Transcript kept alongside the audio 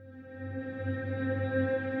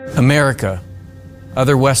America,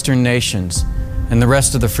 other Western nations, and the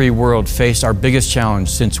rest of the free world faced our biggest challenge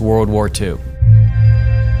since World War II.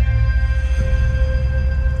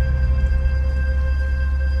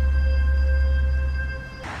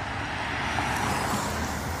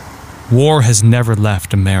 War has never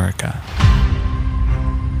left America.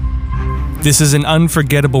 This is an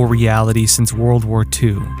unforgettable reality since World War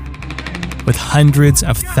II, with hundreds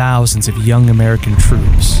of thousands of young American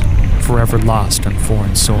troops forever lost on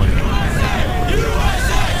foreign soil.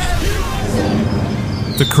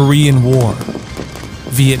 The Korean War,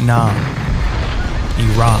 Vietnam,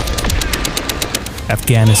 Iraq,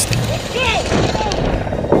 Afghanistan.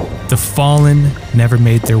 The fallen never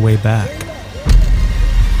made their way back.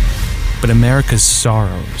 But America's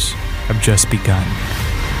sorrows have just begun.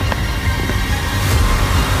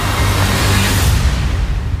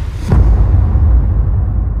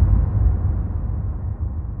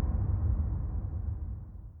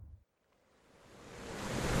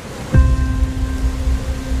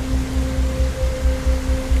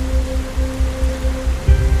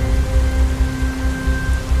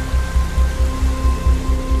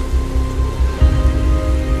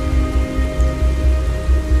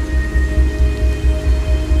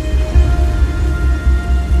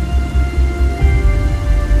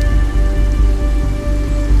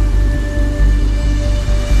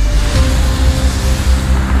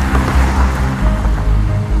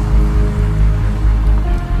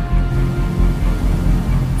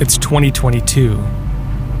 It's 2022.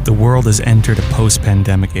 The world has entered a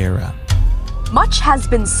post-pandemic era. Much has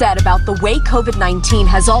been said about the way COVID-19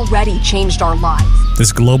 has already changed our lives.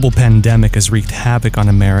 This global pandemic has wreaked havoc on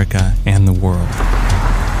America and the world.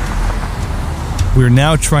 We're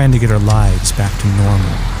now trying to get our lives back to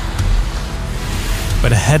normal.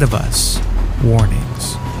 But ahead of us,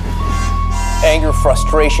 warnings. Anger,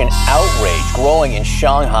 frustration, outrage growing in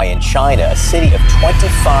Shanghai in China, a city of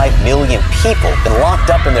 25 million people been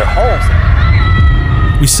locked up in their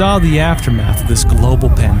homes. We saw the aftermath of this global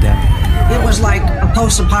pandemic. It was like a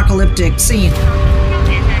post-apocalyptic scene.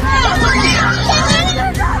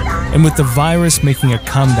 And with the virus making a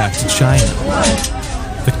comeback to China,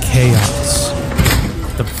 the chaos,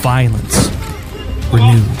 the violence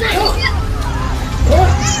renewed.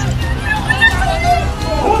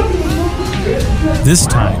 This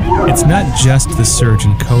time, it's not just the surge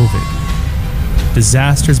in COVID.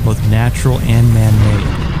 Disasters, both natural and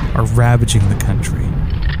man-made, are ravaging the country.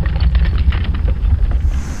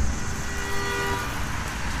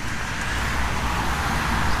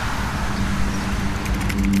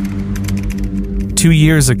 Two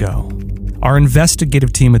years ago, our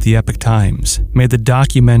investigative team at the Epoch Times made the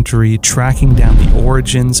documentary tracking down the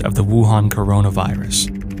origins of the Wuhan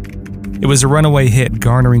coronavirus. It was a runaway hit,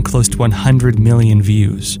 garnering close to 100 million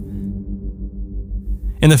views.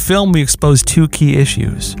 In the film, we exposed two key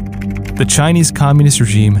issues. The Chinese Communist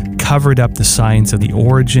regime covered up the science of the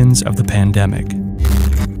origins of the pandemic.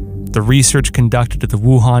 The research conducted at the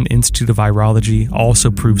Wuhan Institute of Virology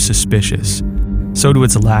also proved suspicious. So do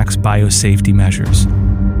its lax biosafety measures.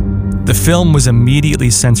 The film was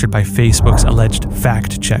immediately censored by Facebook's alleged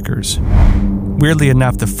fact-checkers. Weirdly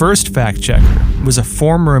enough, the first fact-checker was a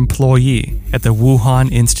former employee at the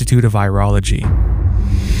Wuhan Institute of Virology.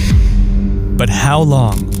 But how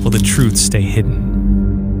long will the truth stay hidden?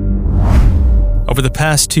 Over the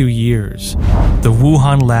past 2 years, the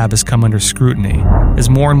Wuhan lab has come under scrutiny as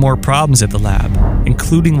more and more problems at the lab,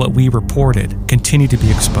 including what we reported, continue to be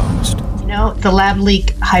exposed. You know, the lab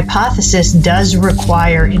leak hypothesis does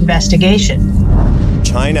require investigation.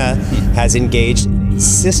 China has engaged in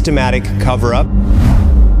systematic cover-up.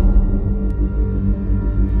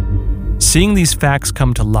 Seeing these facts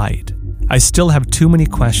come to light, I still have too many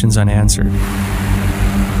questions unanswered.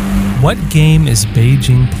 What game is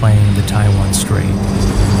Beijing playing in the Taiwan Strait?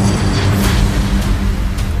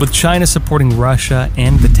 With China supporting Russia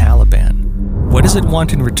and the Taliban, what does it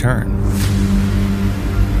want in return?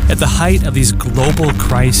 At the height of these global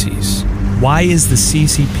crises, why is the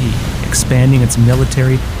CCP expanding its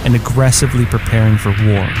military and aggressively preparing for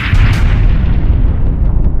war?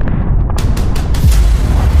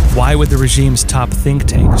 Why would the regime's top think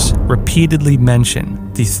tanks repeatedly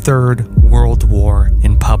mention the Third World War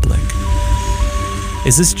in public?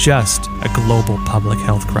 Is this just a global public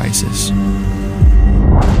health crisis?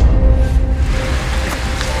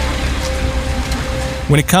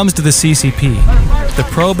 When it comes to the CCP, the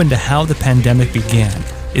probe into how the pandemic began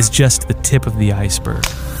is just the tip of the iceberg.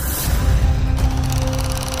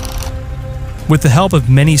 With the help of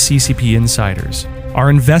many CCP insiders, our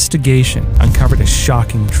investigation uncovered a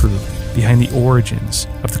shocking truth behind the origins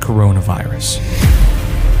of the coronavirus.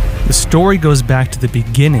 The story goes back to the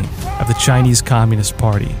beginning of the Chinese Communist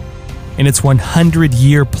Party and its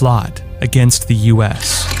 100-year plot against the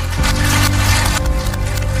U.S.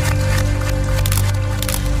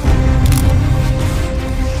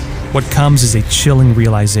 What comes is a chilling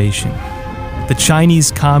realization. The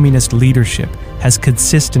Chinese Communist leadership has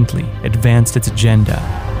consistently advanced its agenda.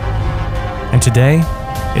 And today,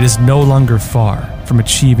 it is no longer far from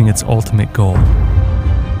achieving its ultimate goal.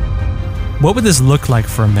 What would this look like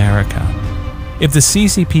for America if the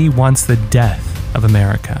CCP wants the death of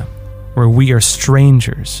America, where we are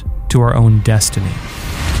strangers to our own destiny?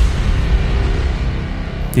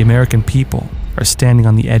 The American people are standing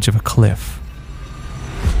on the edge of a cliff.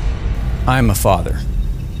 I'm a father.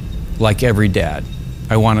 Like every dad,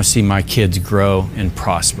 I want to see my kids grow and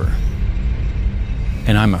prosper.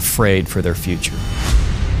 And I'm afraid for their future.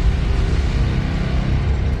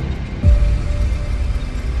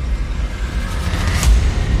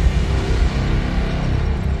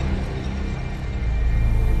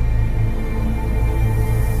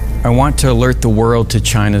 I want to alert the world to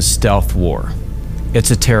China's stealth war.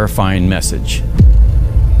 It's a terrifying message.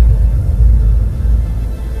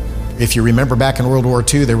 If you remember back in World War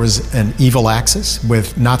II, there was an evil axis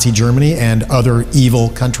with Nazi Germany and other evil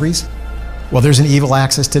countries. Well, there's an evil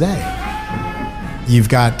axis today. You've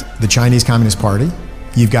got the Chinese Communist Party,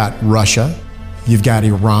 you've got Russia, you've got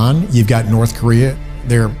Iran, you've got North Korea.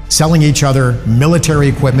 They're selling each other military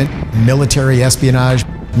equipment, military espionage,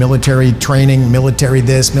 military training, military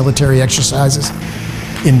this, military exercises,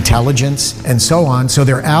 intelligence, and so on. So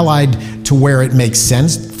they're allied to where it makes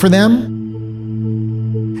sense for them.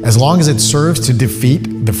 As long as it serves to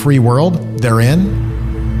defeat the free world, they're in.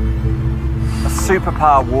 A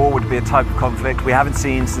superpower war would be a type of conflict we haven't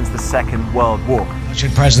seen since the Second World War.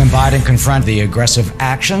 Should President Biden confront the aggressive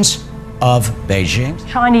actions of Beijing?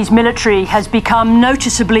 Chinese military has become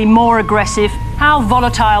noticeably more aggressive. How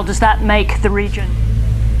volatile does that make the region?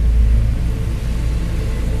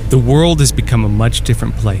 The world has become a much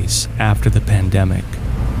different place after the pandemic.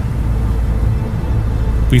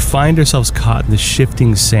 We find ourselves caught in the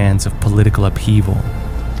shifting sands of political upheaval,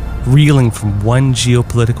 reeling from one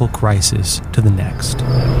geopolitical crisis to the next.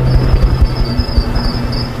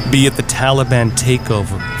 Be it the Taliban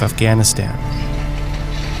takeover of Afghanistan,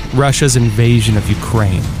 Russia's invasion of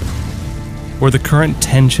Ukraine, or the current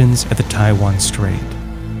tensions at the Taiwan Strait,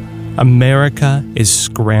 America is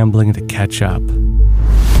scrambling to catch up.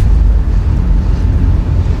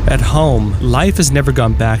 At home, life has never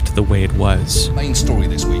gone back to the way it was. Main story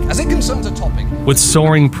this week, as it concerns a topic. With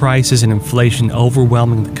soaring prices and inflation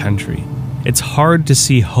overwhelming the country, it's hard to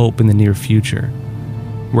see hope in the near future,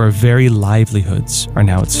 where our very livelihoods are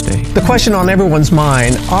now at stake. The question on everyone's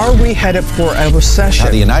mind, are we headed for a recession?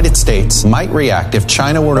 How the United States might react if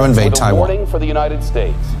China were to invade Taiwan. Warning for the United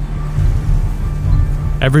States.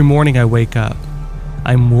 Every morning I wake up,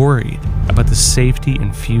 I'm worried about the safety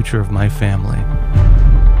and future of my family.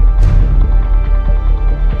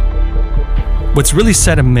 What's really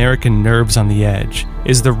set American nerves on the edge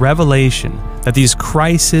is the revelation that these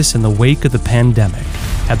crises in the wake of the pandemic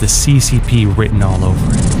have the CCP written all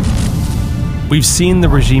over it. We've seen the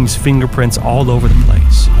regime's fingerprints all over the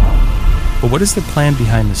place. But what is their plan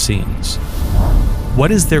behind the scenes?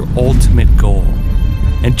 What is their ultimate goal?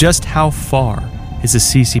 And just how far is the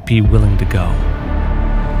CCP willing to go?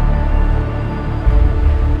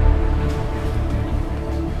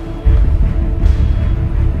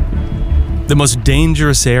 The most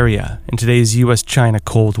dangerous area in today's US-China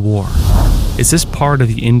Cold War is this part of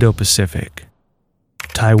the Indo-Pacific,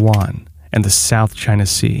 Taiwan and the South China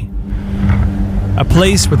Sea. A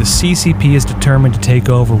place where the CCP is determined to take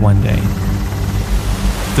over one day.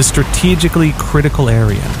 The strategically critical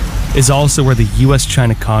area is also where the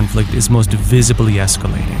US-China conflict is most visibly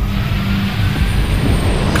escalating.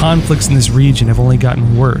 Conflicts in this region have only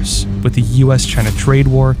gotten worse with the US-China trade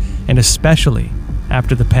war and especially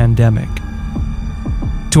after the pandemic.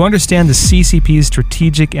 To understand the CCP's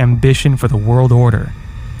strategic ambition for the world order,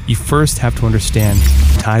 you first have to understand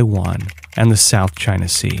Taiwan and the South China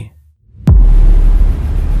Sea.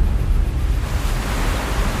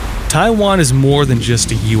 Taiwan is more than just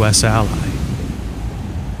a US ally.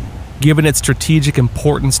 Given its strategic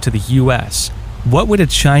importance to the US, what would a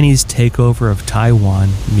Chinese takeover of Taiwan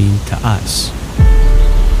mean to us?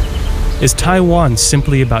 Is Taiwan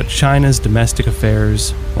simply about China's domestic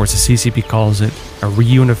affairs, or as the CCP calls it, a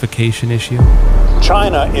reunification issue?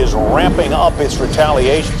 China is ramping up its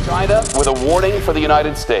retaliation. China with a warning for the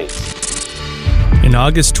United States. In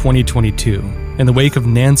August 2022, in the wake of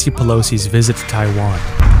Nancy Pelosi's visit to Taiwan,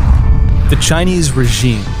 the Chinese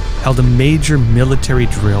regime held a major military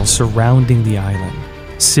drill surrounding the island,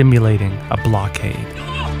 simulating a blockade.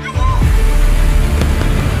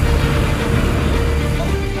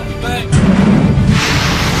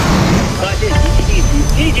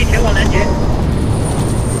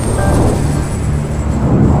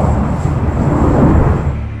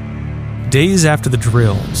 Days after the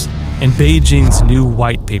drills, and Beijing's new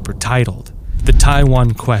white paper titled The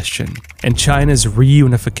Taiwan Question and China's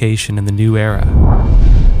Reunification in the New Era,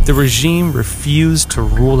 the regime refused to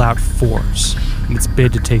rule out force in its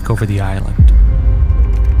bid to take over the island.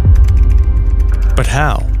 But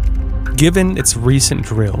how? Given its recent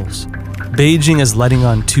drills, Beijing is letting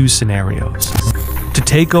on two scenarios: to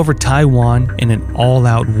take over Taiwan in an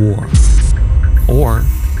all-out war, or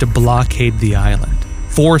to blockade the island,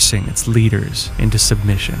 forcing its leaders into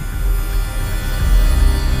submission.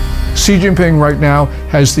 Xi Jinping right now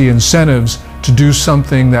has the incentives to do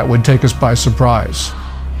something that would take us by surprise.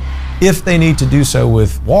 If they need to do so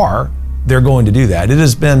with war, they're going to do that. It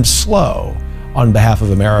has been slow on behalf of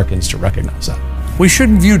Americans to recognize that. We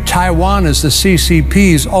shouldn't view Taiwan as the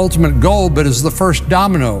CCP's ultimate goal, but as the first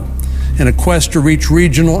domino in a quest to reach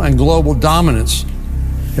regional and global dominance.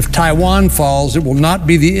 If Taiwan falls, it will not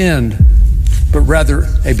be the end, but rather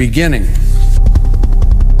a beginning.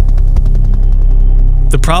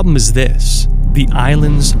 The problem is this: the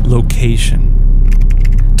island's location.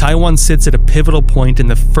 Taiwan sits at a pivotal point in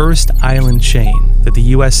the first island chain that the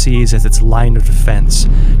U.S. sees as its line of defense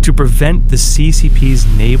to prevent the CCP's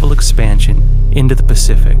naval expansion into the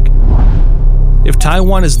Pacific. If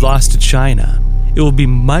Taiwan is lost to China, it will be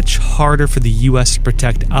much harder for the U.S. to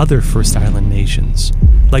protect other first island nations,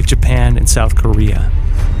 like Japan and South Korea,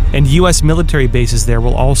 and U.S. military bases there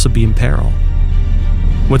will also be in peril.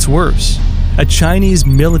 What's worse, a Chinese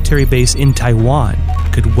military base in Taiwan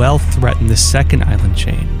could well threaten the second island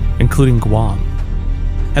chain, including Guam.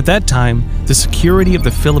 At that time, the security of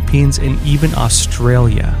the Philippines and even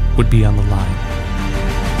Australia would be on the line.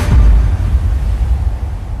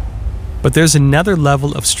 But there's another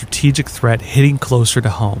level of strategic threat hitting closer to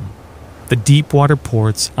home: the deepwater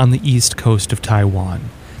ports on the east coast of Taiwan,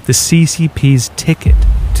 the CCP's ticket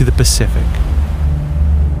to the Pacific.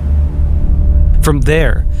 From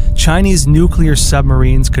there, Chinese nuclear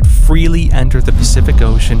submarines could freely enter the Pacific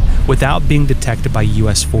Ocean without being detected by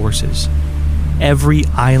U.S. forces. Every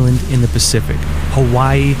island in the Pacific,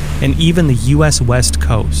 Hawaii, and even the U.S. West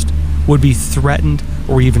Coast would be threatened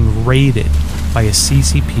or even raided by a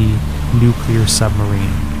CCP nuclear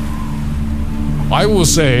submarine. I will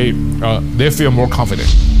say they feel more confident.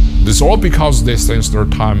 This is all because they sense their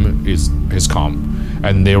time has come,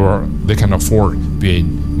 and they can afford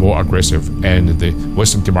being more aggressive, and the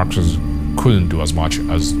Western democracies couldn't do as much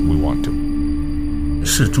as we want to. In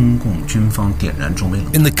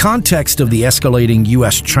the context of the escalating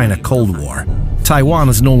U.S.-China Cold War, Taiwan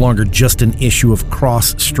is no longer just an issue of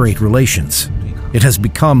cross-strait relations. It has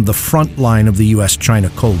become the front line of the U.S.-China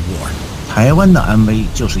Cold War.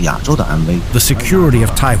 The security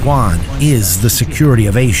of Taiwan is the security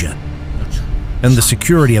of Asia. And the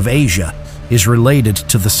security of Asia is related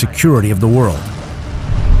to the security of the world.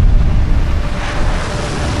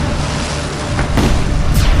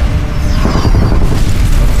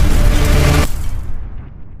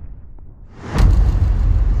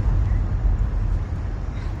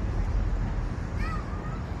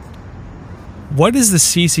 What is the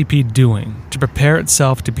CCP doing to prepare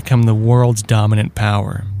itself to become the world's dominant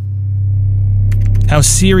power? How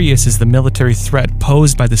serious is the military threat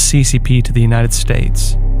posed by the CCP to the United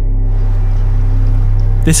States?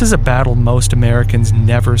 This is a battle most Americans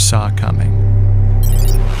never saw coming.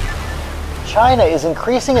 China is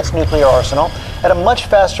increasing its nuclear arsenal at a much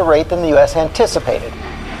faster rate than the U.S. anticipated.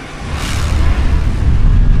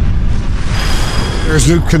 There's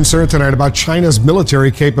new concern tonight about China's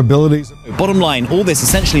military capabilities. Bottom line, all this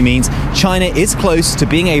essentially means China is close to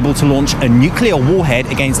being able to launch a nuclear warhead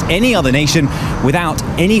against any other nation without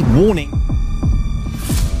any warning.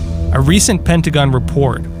 A recent Pentagon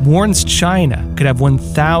report warns China could have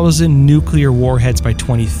 1,000 nuclear warheads by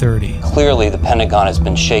 2030. Clearly, the Pentagon has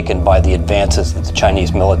been shaken by the advances that the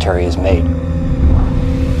Chinese military has made.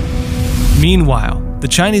 Meanwhile, the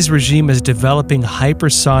Chinese regime is developing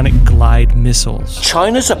hypersonic glide missiles.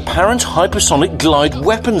 China's apparent hypersonic glide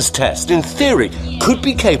weapons test, in theory, could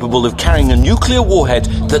be capable of carrying a nuclear warhead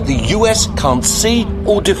that the US can't see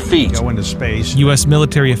or defeat. Go into space. US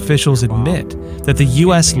military officials admit that the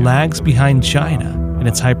US lags behind China in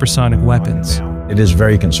its hypersonic weapons. It is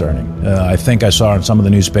very concerning. I think I saw in some of the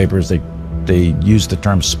newspapers they used the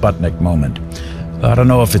term Sputnik moment. I don't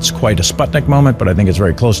know if it's quite a Sputnik moment, but I think it's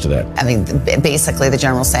very close to that. I mean, basically the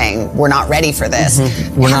general's saying, we're not ready for this.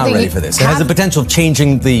 We're not ready for this. It has the potential of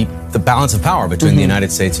changing the balance of power between the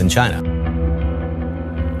United States and China.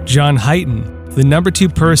 John Hyten, the number 2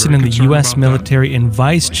 person in the U.S. military and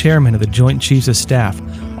vice chairman of the Joint Chiefs of Staff,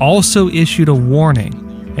 also issued a warning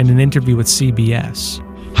in an interview with CBS.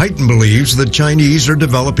 Hyten believes the Chinese are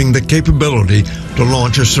developing the capability to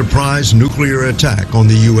launch a surprise nuclear attack on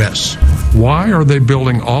the U.S. Why are they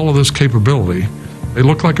building all of this capability? They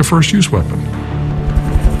look like a first-use weapon.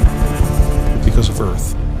 Because of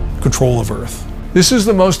Earth, control of Earth. This is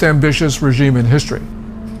the most ambitious regime in history.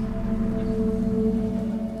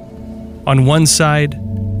 On one side,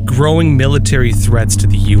 growing military threats to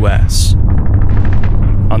the U.S.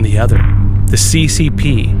 On the other, the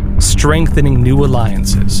CCP strengthening new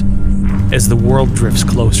alliances as the world drifts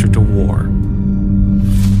closer to war.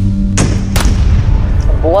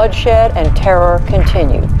 Bloodshed and terror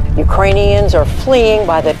continue. Ukrainians are fleeing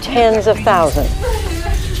by the tens of thousands.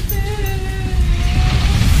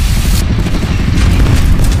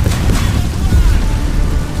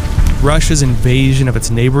 Russia's invasion of its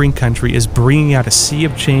neighboring country is bringing out a sea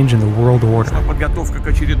of change in the world order.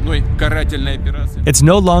 It's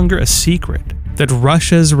no longer a secret that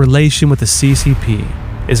Russia's relation with the CCP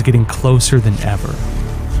is getting closer than ever.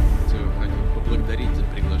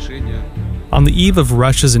 On the eve of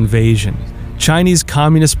Russia's invasion, Chinese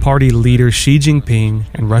Communist Party leader Xi Jinping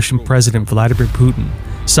and Russian President Vladimir Putin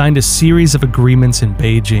signed a series of agreements in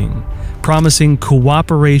Beijing, promising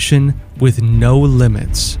cooperation with no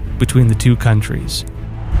limits between the two countries.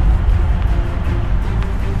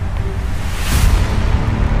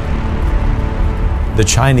 The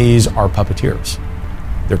Chinese are puppeteers.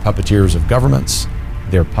 They're puppeteers of governments.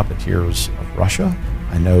 They're puppeteers of Russia.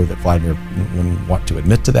 I know that Vladimir wouldn't want to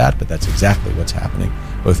admit to that, but that's exactly what's happening,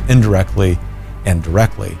 both indirectly and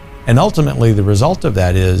directly. And ultimately, the result of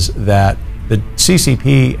that is that the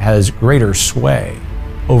CCP has greater sway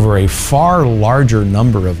over a far larger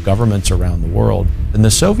number of governments around the world than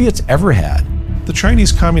the Soviets ever had. The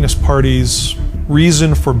Chinese Communist Party's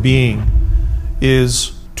reason for being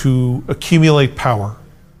is to accumulate power.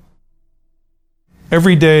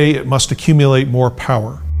 Every day it must accumulate more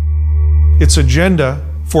power. Its agenda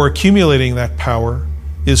for accumulating that power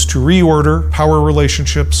is to reorder power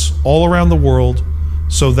relationships all around the world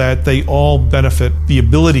so that they all benefit the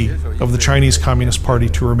ability of the Chinese Communist Party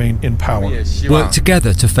to remain in power. Work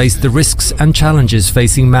together to face the risks and challenges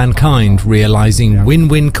facing mankind, realizing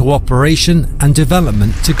win-win cooperation and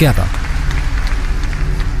development together.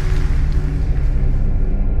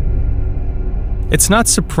 It's not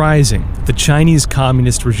surprising the Chinese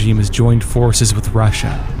communist regime has joined forces with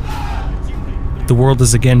Russia. The world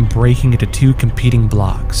is again breaking into two competing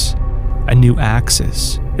blocks. A new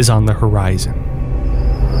axis is on the horizon.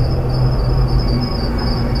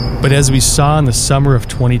 But as we saw in the summer of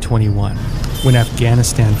 2021, when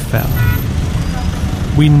Afghanistan fell,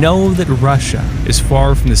 we know that Russia is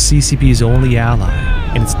far from the CCP's only ally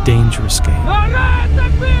in its dangerous game.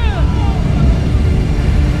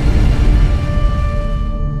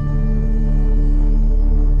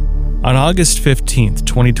 On August 15th,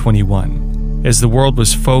 2021, as the world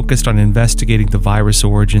was focused on investigating the virus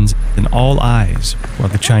origins and all eyes were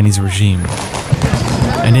on the Chinese regime,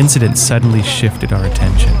 an incident suddenly shifted our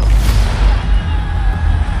attention.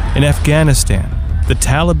 In Afghanistan, the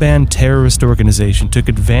Taliban terrorist organization took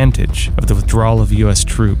advantage of the withdrawal of U.S.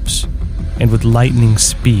 troops and with lightning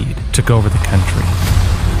speed took over the country.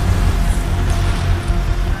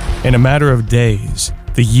 In a matter of days,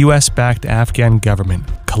 the U.S.-backed Afghan government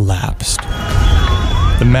collapsed.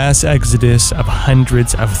 The mass exodus of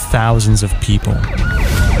hundreds of thousands of people.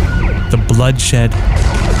 The bloodshed,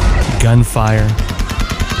 gunfire,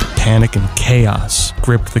 panic and chaos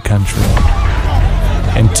gripped the country.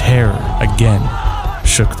 And terror again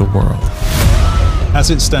shook the world.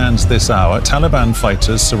 As it stands this hour, Taliban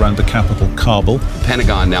fighters surround the capital, Kabul. The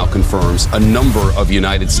Pentagon now confirms a number of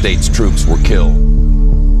United States troops were killed.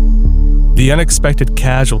 The unexpected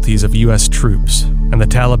casualties of U.S. troops and the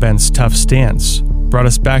Taliban's tough stance brought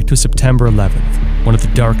us back to September 11th, one of the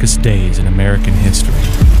darkest days in American history.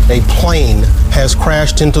 A plane has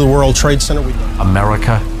crashed into the World Trade Center.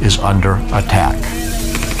 America is under attack.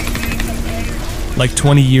 Like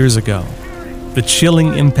 20 years ago, the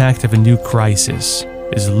chilling impact of a new crisis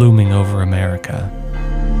is looming over America.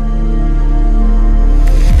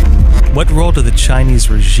 What role did the Chinese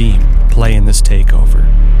regime play in this takeover?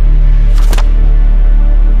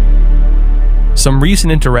 Some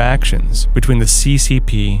recent interactions between the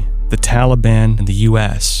CCP, the Taliban, and the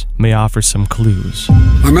U.S. may offer some clues.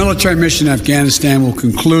 Our military mission in Afghanistan will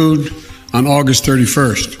conclude on August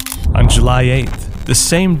 31st. On July 8th, the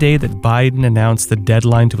same day that Biden announced the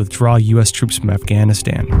deadline to withdraw U.S. troops from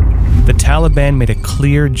Afghanistan, the Taliban made a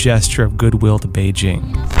clear gesture of goodwill to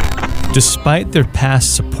Beijing. Despite their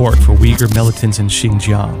past support for Uyghur militants in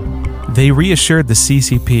Xinjiang, they reassured the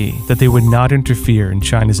CCP that they would not interfere in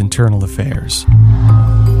China's internal affairs.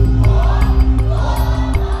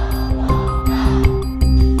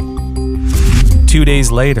 Two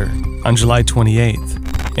days later, on July 28th,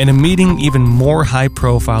 in a meeting even more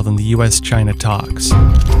high-profile than the U.S.-China talks,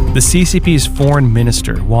 the CCP's foreign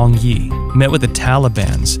minister, Wang Yi, met with the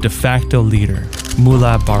Taliban's de facto leader,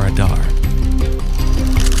 Mullah Baradar.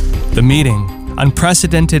 The meeting,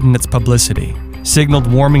 unprecedented in its publicity,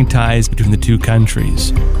 signaled warming ties between the two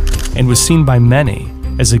countries, and was seen by many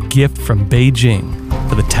as a gift from Beijing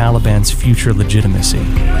for the Taliban's future legitimacy.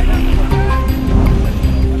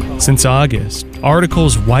 Since August,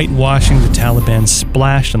 articles whitewashing the Taliban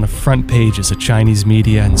splashed on the front pages of Chinese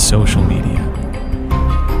media and social media.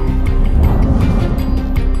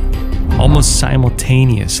 Almost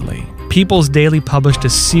simultaneously, People's Daily published a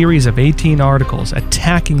series of 18 articles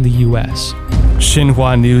attacking the U.S.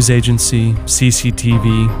 Xinhua News Agency,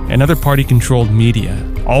 CCTV, and other party-controlled media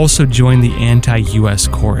also joined the anti-U.S.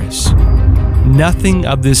 chorus. Nothing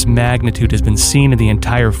of this magnitude has been seen in the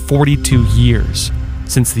entire 42 years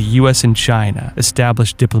since the U.S. and China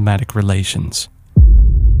established diplomatic relations.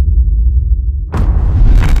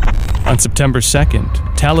 On September 2nd,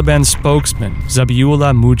 Taliban spokesman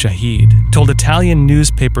Zabiullah Mujahid told Italian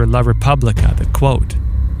newspaper La Repubblica that, quote,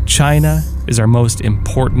 "China is our most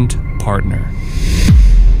important partner."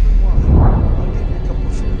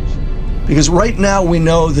 Because right now we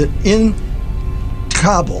know that in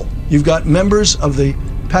Kabul, you've got members of the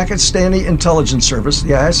Pakistani Intelligence Service,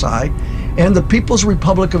 the ISI, and the People's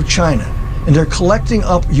Republic of China, and they're collecting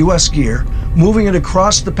up U.S. gear, moving it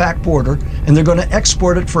across the Pak border, and they're going to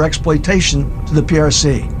export it for exploitation to the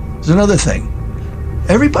PRC. There's another thing.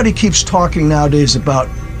 Everybody keeps talking nowadays about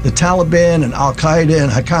the Taliban and Al-Qaeda and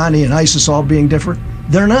Haqqani and ISIS all being different.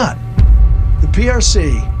 They're not. The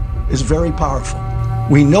PRC is very powerful.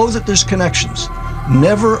 We know that there's connections.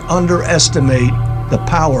 Never underestimate the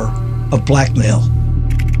power of blackmail.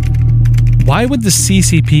 Why would the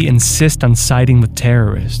CCP insist on siding with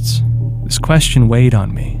terrorists? This question weighed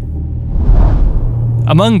on me.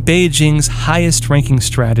 Among Beijing's highest-ranking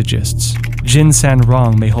strategists, Jin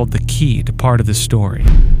Sanrong may hold the key to part of the story.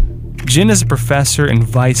 Jin is a professor and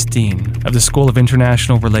vice dean of the School of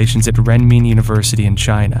International Relations at Renmin University in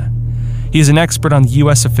China. He is an expert on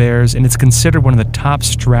U.S. affairs and is considered one of the top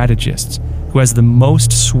strategists who has the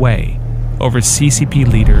most sway over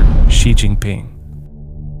CCP leader Xi Jinping.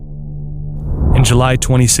 In July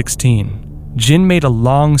 2016, Jin made a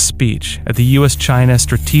long speech at the U.S.-China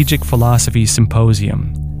Strategic Philosophy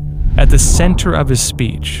Symposium. At the center of his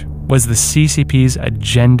speech was the CCP's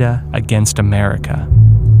agenda against America.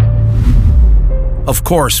 Of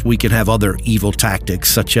course, we can have other evil tactics,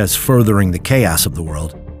 such as furthering the chaos of the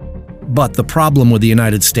world. But the problem with the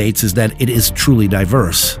United States is that it is truly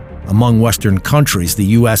diverse. Among Western countries, the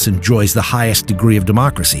U.S. enjoys the highest degree of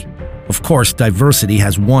democracy. Of course, diversity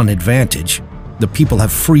has one advantage. The people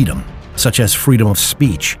have freedom, such as freedom of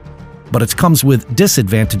speech. But it comes with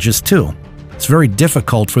disadvantages too. It's very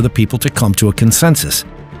difficult for the people to come to a consensus.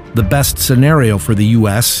 The best scenario for the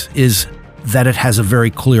U.S. is that it has a very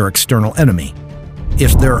clear external enemy.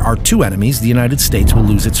 If there are two enemies, the United States will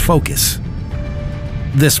lose its focus.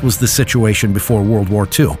 This was the situation before World War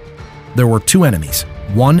II. There were two enemies,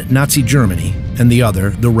 one Nazi Germany and the other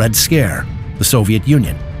the Red Scare, the Soviet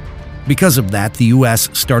Union. Because of that, the U.S.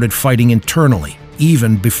 started fighting internally,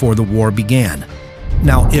 even before the war began.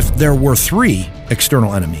 Now, if there were three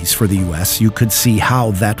external enemies for the U.S., you could see how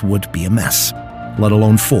that would be a mess, let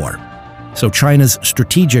alone four. So China's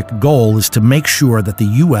strategic goal is to make sure that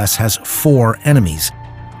the U.S. has four enemies,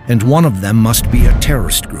 and one of them must be a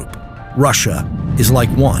terrorist group. Russia is like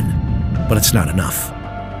one, but it's not enough.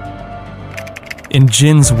 In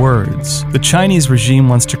Jin's words, the Chinese regime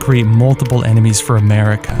wants to create multiple enemies for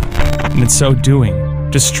America, and in so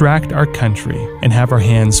doing, distract our country and have our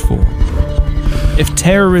hands full. If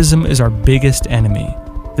terrorism is our biggest enemy,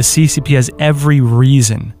 the CCP has every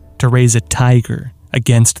reason to raise a tiger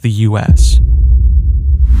against the U.S.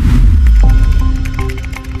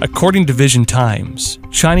 According to Vision Times,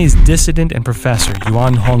 Chinese dissident and professor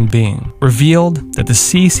Yuan Hongbing revealed that the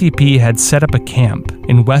CCP had set up a camp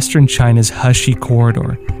in western China's Heshi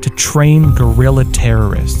corridor to train guerrilla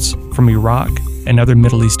terrorists from Iraq and other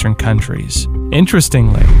Middle Eastern countries.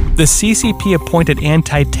 Interestingly, the CCP appointed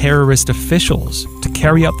anti-terrorist officials to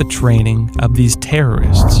carry out the training of these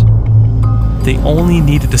terrorists. they only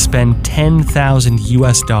needed to spend 10,000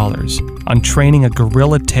 US dollars on training a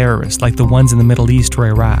guerrilla terrorist like the ones in the Middle East or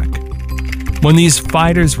Iraq. When these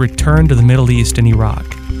fighters return to the Middle East and Iraq,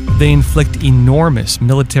 they inflict enormous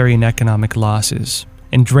military and economic losses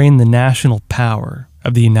and drain the national power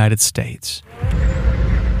of the United States.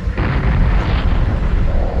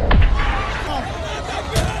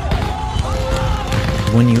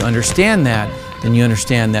 When you understand that, then you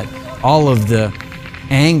understand that all of the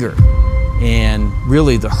anger and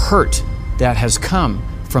really the hurt that has come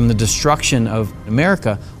from the destruction of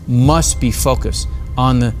America must be focused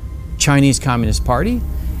on the Chinese Communist Party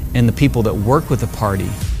and the people that work with the party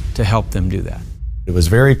to help them do that. It was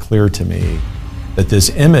very clear to me that this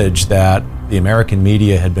image that the American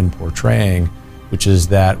media had been portraying, which is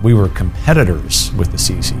that we were competitors with the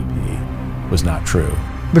CCP, was not true.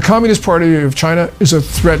 The Communist Party of China is a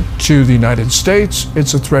threat to the United States.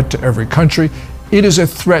 It's a threat to every country. It is a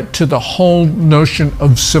threat to the whole notion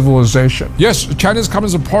of civilization. Yes, the Chinese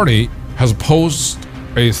Communist Party has posed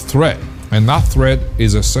a threat, and that threat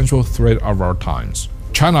is a central threat of our times.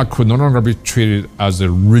 China could no longer be treated as a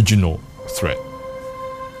regional threat.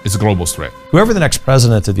 It's a global threat. Whoever the next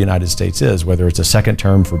president of the United States is, whether it's a second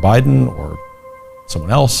term for Biden or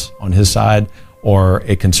someone else on his side or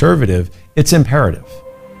a conservative, it's imperative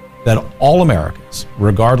that all Americans,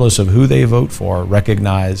 regardless of who they vote for,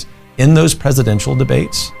 recognize in those presidential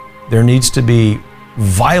debates, there needs to be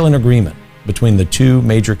violent agreement between the two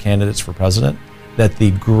major candidates for president that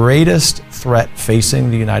the greatest threat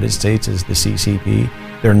facing the United States is the CCP.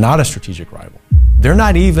 They're not a strategic rival. They're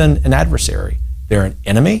not even an adversary. They're an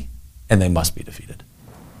enemy, and they must be defeated.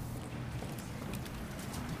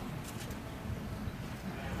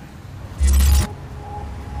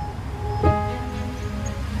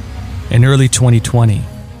 In early 2020,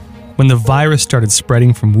 when the virus started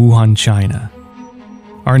spreading from Wuhan, China,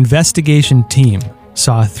 our investigation team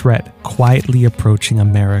saw a threat quietly approaching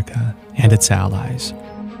America and its allies.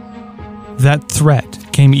 That threat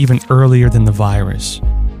came even earlier than the virus.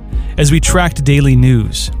 As we tracked daily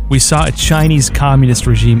news, we saw a Chinese communist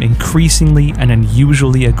regime increasingly and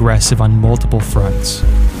unusually aggressive on multiple fronts.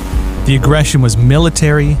 The aggression was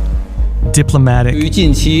military, diplomatic,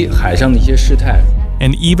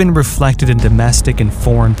 and even reflected in domestic and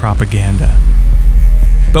foreign propaganda.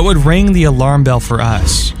 But what rang the alarm bell for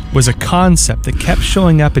us was a concept that kept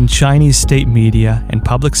showing up in Chinese state media and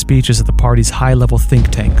public speeches at the party's high-level think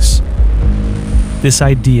tanks. This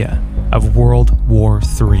idea of World War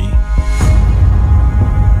III.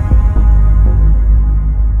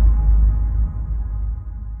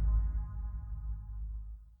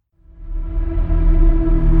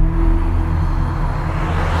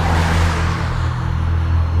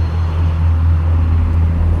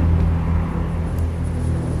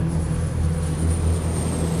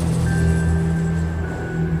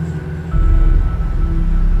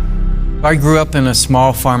 I grew up in a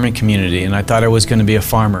small farming community, and I thought I was going to be a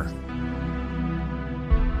farmer.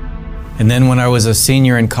 And then when I was a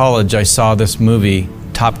senior in college, I saw this movie,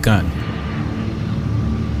 Top Gun.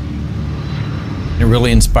 It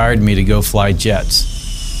really inspired me to go fly jets.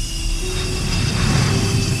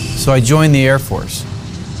 So I joined the Air Force,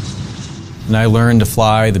 and I learned to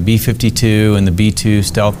fly the B-52 and the B-2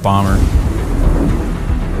 stealth bomber.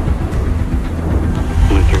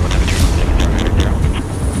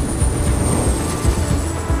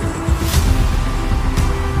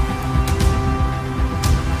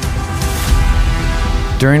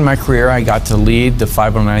 During my career, I got to lead the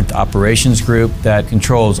 509th Operations Group that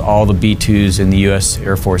controls all the B-2s in the U.S.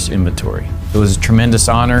 Air Force inventory. It was a tremendous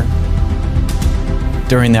honor.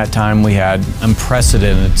 During that time, we had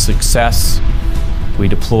unprecedented success. We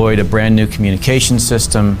deployed a brand new communication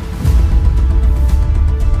system.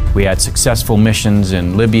 We had successful missions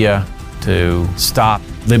in Libya to stop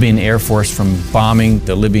Libyan Air Force from bombing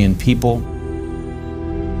the Libyan people.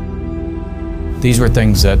 These were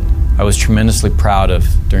things that I was tremendously proud of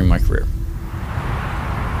during my career.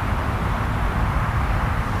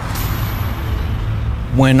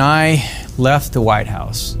 When I left the White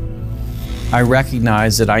House, I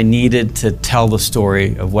recognized that I needed to tell the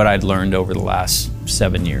story of what I'd learned over the last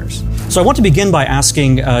 7 years. So I want to begin by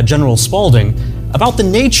asking General Spalding about the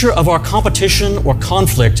nature of our competition or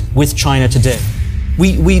conflict with China today.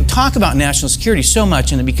 We talk about national security so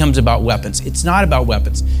much and it becomes about weapons. It's not about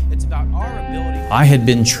weapons. It's about our ability. I had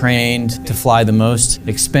been trained to fly the most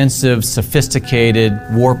expensive, sophisticated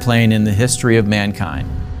warplane in the history of mankind.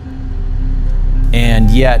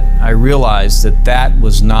 And yet I realized that that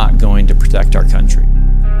was not going to protect our country.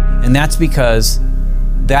 And that's because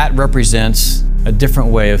that represents a different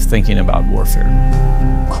way of thinking about warfare.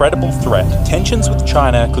 Credible threat. Tensions with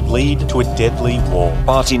China could lead to a deadly war. The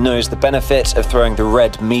party knows the benefit of throwing the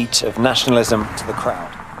red meat of nationalism to the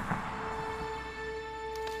crowd.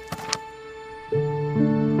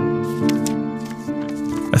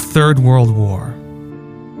 A third world war.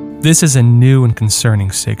 This is a new and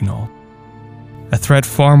concerning signal. A threat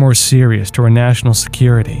far more serious to our national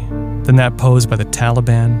security than that posed by the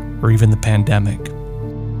Taliban or even the pandemic.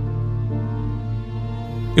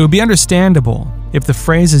 It would be understandable if the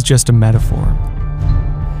phrase is just a metaphor.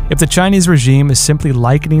 If the Chinese regime is simply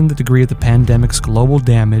likening the degree of the pandemic's global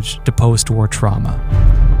damage to post-war trauma.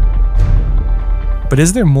 But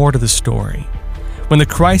is there more to the story? When the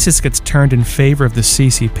crisis gets turned in favor of the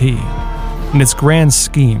CCP and its grand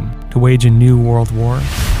scheme to wage a new world war?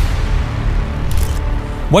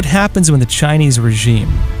 What happens when the Chinese regime,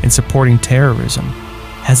 in supporting terrorism,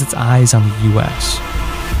 has its eyes on the US?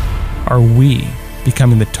 Are we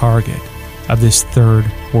becoming the target of this third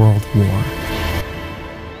world war?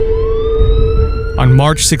 On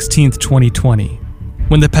March 16, 2020,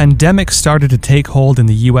 when the pandemic started to take hold in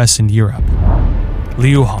the US and Europe,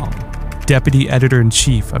 Liu Hong, deputy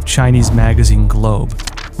editor-in-chief of Chinese magazine Globe,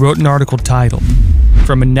 wrote an article titled,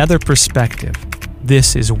 "From Another Perspective,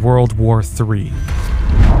 This is World War III."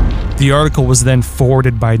 The article was then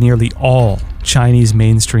forwarded by nearly all Chinese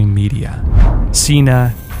mainstream media: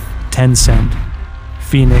 Sina, Tencent,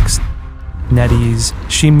 Phoenix, NetEase,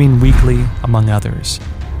 Xinmin Weekly, among others.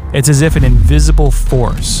 It's as if an invisible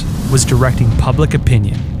force was directing public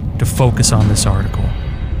opinion to focus on this article.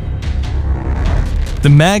 The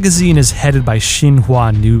magazine is headed by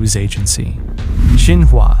Xinhua News Agency.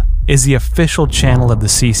 Xinhua is the official channel of the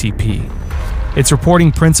CCP. Its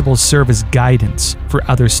reporting principles serve as guidance for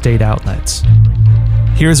other state outlets.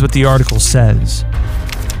 Here's what the article says.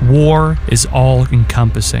 War is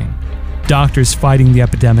all-encompassing. Doctors fighting the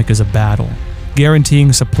epidemic is a battle.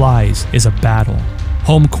 Guaranteeing supplies is a battle.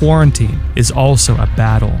 Home quarantine is also a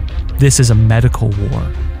battle. This is a medical war,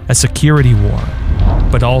 a security war,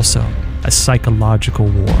 but also a psychological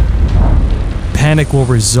war. Panic will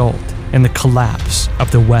result in the collapse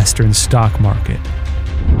of the Western stock market.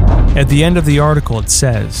 At the end of the article, it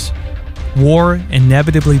says, war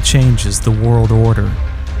inevitably changes the world order.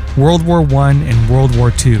 World War I and World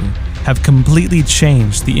War II have completely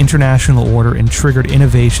changed the international order and triggered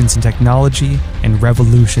innovations in technology and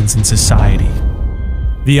revolutions in society.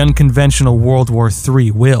 The unconventional World War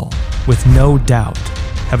III will, with no doubt,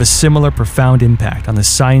 have a similar profound impact on the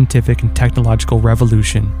scientific and technological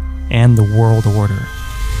revolution and the world order.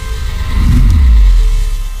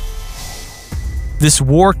 This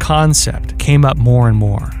war concept came up more and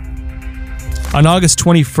more. On August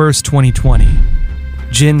 21st, 2020,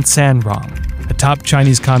 Jin Sanrong, a top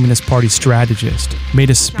Chinese Communist Party strategist,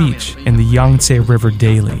 made a speech in the Yangtze River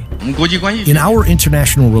Daily. In our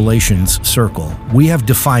international relations circle, we have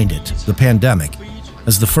defined it, the pandemic,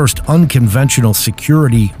 as the first unconventional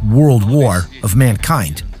security world war of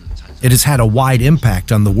mankind. It has had a wide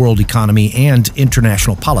impact on the world economy and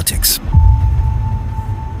international politics.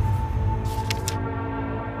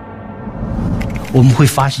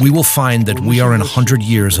 We will find that we are in 100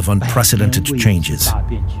 years of unprecedented changes,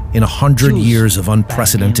 in 100 years of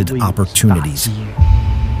unprecedented opportunities.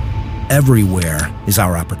 Everywhere is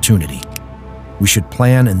our opportunity. We should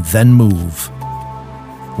plan and then move.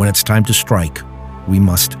 When it's time to strike, we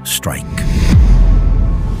must strike.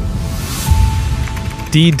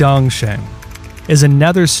 Di Dongsheng is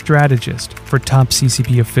another strategist for top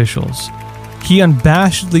CCP officials. He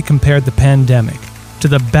unabashedly compared the pandemic to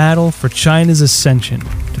the battle for China's ascension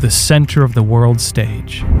to the center of the world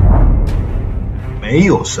stage.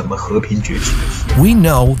 We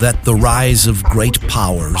know that the rise of great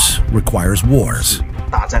powers requires wars.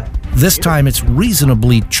 This time it's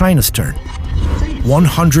reasonably China's turn.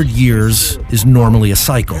 100 years is normally a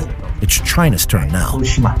cycle. It's China's turn now.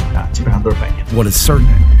 What is certain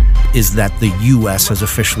is that the US has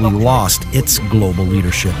officially lost its global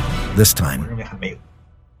leadership this time.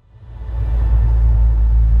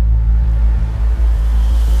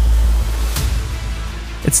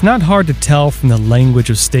 It's not hard to tell from the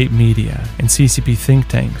language of state media and CCP think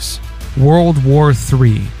tanks. World War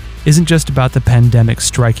III isn't just about the pandemic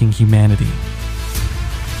striking humanity.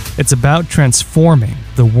 It's about transforming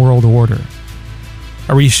the world order,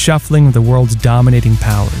 a reshuffling of the world's dominating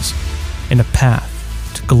powers in a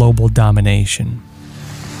path to global domination.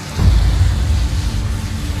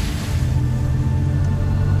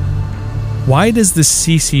 Why does the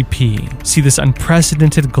CCP see this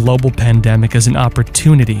unprecedented global pandemic as an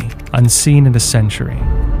opportunity unseen in a century?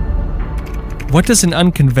 What does an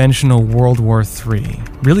unconventional World War III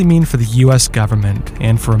really mean for the US government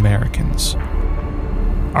and for Americans?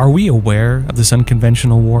 Are we aware of this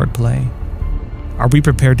unconventional war at play? Are we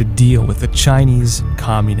prepared to deal with the Chinese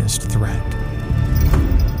communist threat?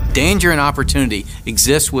 Danger and opportunity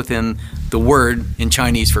exists within the word in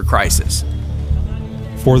Chinese for crisis.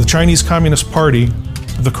 For the Chinese Communist Party,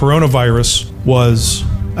 the coronavirus was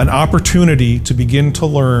an opportunity to begin to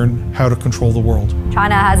learn how to control the world.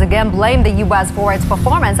 China has again blamed the U.S. for its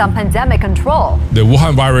performance on pandemic control. The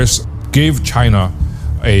Wuhan virus gave China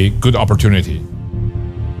a good opportunity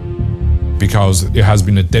because it has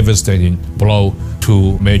been a devastating blow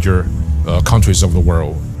to major countries of the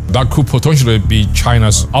world. That could potentially be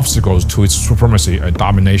China's obstacles to its supremacy and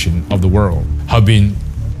domination of the world have been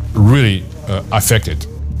really affected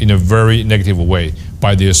in a very negative way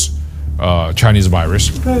by this Chinese virus.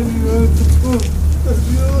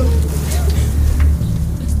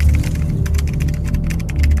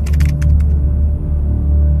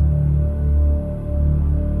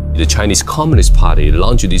 The Chinese Communist Party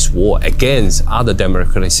launched this war against other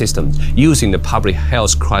democratic systems, using the public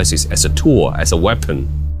health crisis as a tool, as a weapon.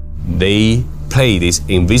 They play this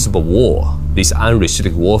invisible war, this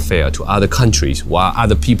unrestricted warfare to other countries, while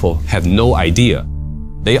other people have no idea.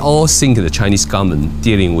 They all think the Chinese government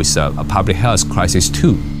dealing with a public health crisis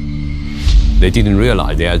too. They didn't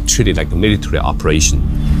realize they are treated like a military operation.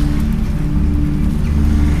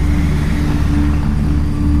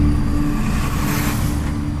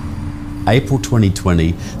 April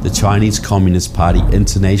 2020, the Chinese Communist Party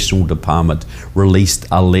International Department released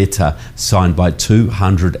a letter signed by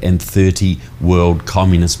 230 world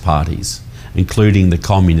communist parties, including the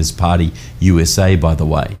Communist Party USA, by the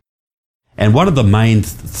way. And one of the main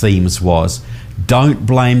themes was, don't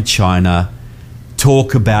blame China,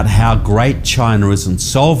 talk about how great China is in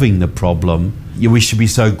solving the problem. We should be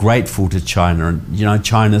so grateful to China, and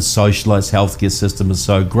China's socialized healthcare system is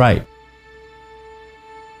so great.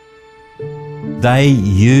 They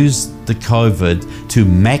used the COVID to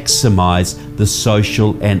maximize the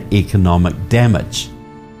social and economic damage.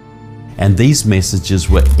 And these messages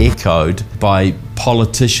were echoed by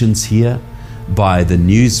politicians here, by the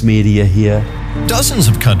news media here. Dozens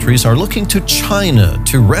of countries are looking to China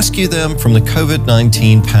to rescue them from the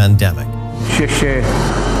COVID-19 pandemic. 谢谢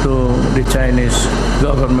to the Chinese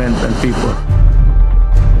government and people.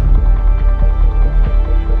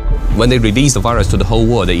 When they release the virus to the whole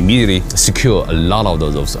world, they immediately secure a lot of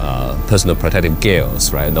those personal protective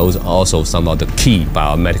gears, right? Those are also some of the key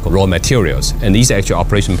biomedical raw materials. And these actual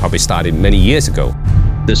operations probably started many years ago.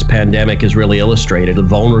 This pandemic has really illustrated the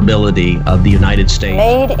vulnerability of the United States.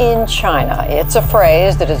 Made in China. It's a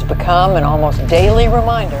phrase that has become an almost daily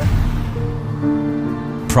reminder.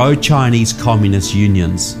 Pro-Chinese communist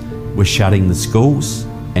unions were shutting the schools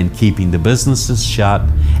and keeping the businesses shut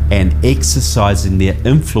and exercising their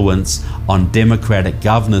influence on democratic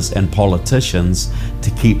governors and politicians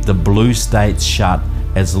to keep the blue states shut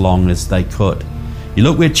as long as they could. You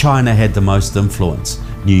look where China had the most influence: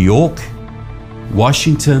 New York,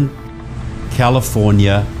 Washington,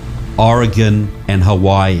 California, Oregon, and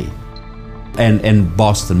Hawaii, and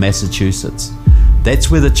Boston, Massachusetts.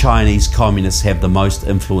 That's where the Chinese communists have the most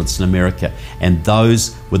influence in America, and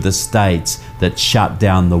those were the states that shut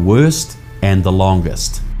down the worst and the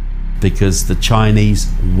longest, because the Chinese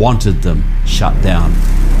wanted them shut down.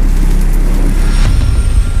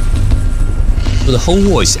 So the whole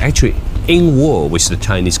world is actually in war with the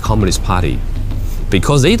Chinese Communist Party,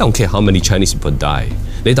 because they don't care how many Chinese people die.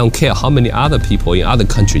 They don't care how many other people in other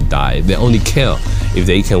countries die. They only care if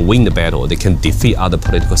they can win the battle, they can defeat other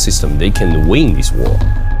political systems, they can win this war.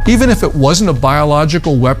 Even if it wasn't a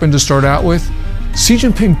biological weapon to start out with, Xi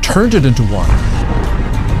Jinping turned it into one.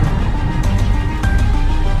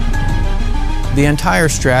 The entire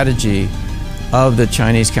strategy of the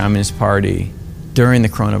Chinese Communist Party during the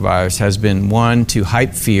coronavirus has been, one, to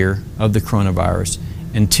hype fear of the coronavirus,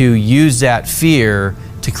 and two, use that fear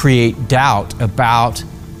to create doubt about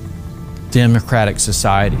democratic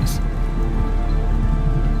societies.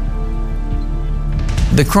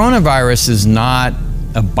 The coronavirus is not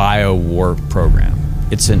a bio-war program.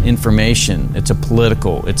 It's an information, it's a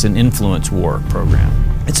political, it's an influence war program.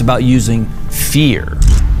 It's about using fear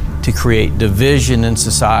to create division in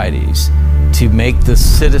societies, to make the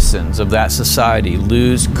citizens of that society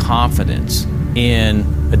lose confidence in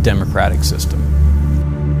a democratic system.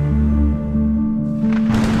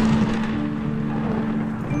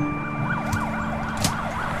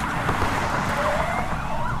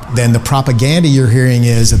 Then the propaganda you're hearing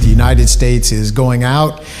is that the United States is going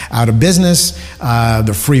out of business,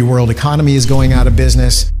 the free world economy is going out of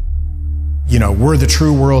business. we're the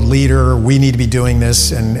true world leader, we need to be doing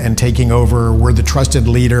this and taking over, we're the trusted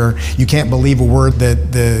leader. You can't believe a word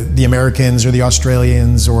that the Americans or the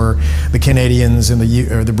Australians or the Canadians or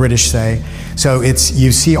the British say. So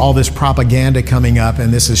you see all this propaganda coming up,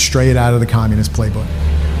 and this is straight out of the communist playbook.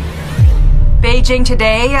 Beijing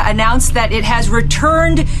today announced that it has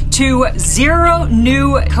returned to 0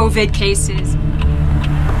 new COVID cases.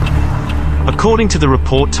 According to the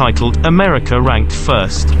report titled America Ranked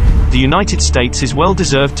First, the United States is well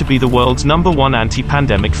deserved to be the world's #1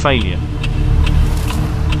 anti-pandemic failure.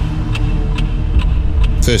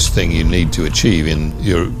 First thing you need to achieve in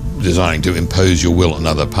your designing to impose your will on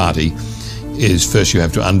another party is first you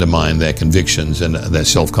have to undermine their convictions and their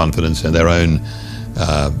self-confidence and their own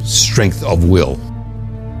strength of will,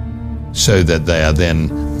 so that they are then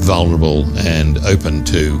vulnerable and open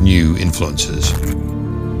to new influences.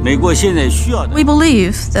 We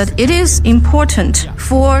believe that it is important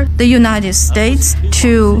for the United States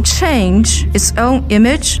to change its own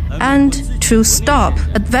image and to stop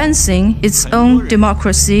advancing its own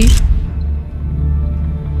democracy.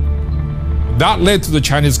 That led to the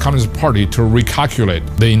Chinese Communist Party to recalculate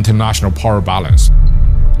the international power balance,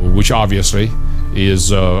 which obviously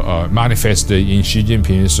is manifested in Xi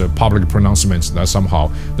Jinping's public pronouncements that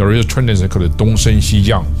somehow there is a tendency called Dongsheng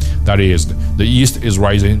Xijiang. That is, the East is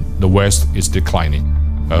rising, the West is declining,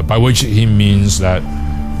 by which he means that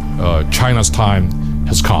China's time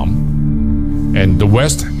has come and the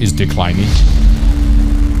West is declining.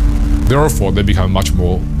 Therefore, they become much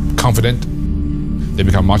more confident, they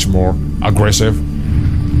become much more aggressive,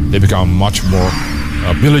 they become much more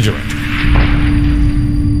belligerent.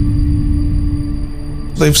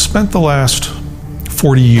 They've spent the last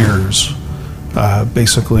 40 years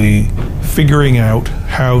basically figuring out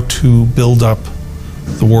how to build up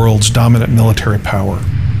the world's dominant military power.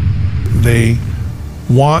 They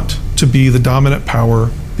want to be the dominant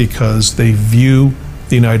power because they view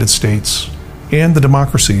the United States and the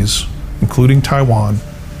democracies, including Taiwan,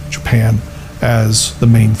 Japan, as the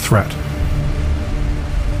main threat.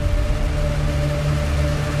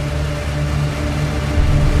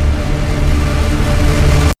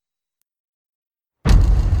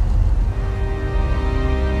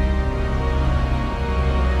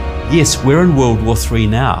 Yes, we're in World War III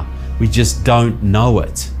now. We just don't know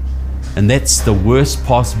it. And that's the worst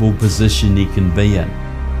possible position you can be in.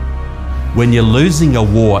 When you're losing a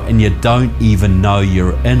war and you don't even know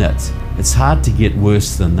you're in it, it's hard to get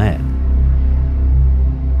worse than that.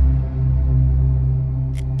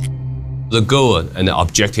 The goal and the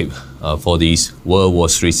objective for this World War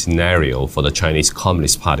III scenario for the Chinese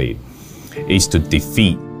Communist Party is to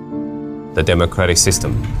defeat the democratic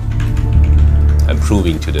system and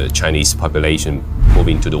proving to the Chinese population,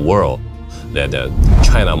 moving to the world, that the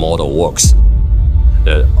China model works.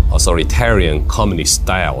 The authoritarian communist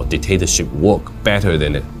style dictatorship work better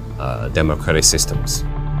than democratic systems.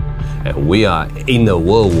 And we are in a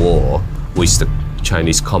world war with the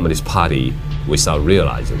Chinese Communist Party without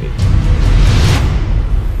realizing it.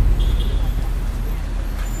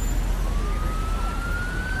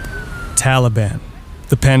 Taliban,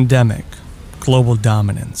 the pandemic, global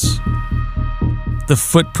dominance. The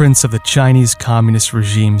footprints of the Chinese Communist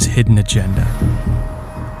regime's hidden agenda.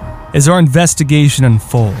 As our investigation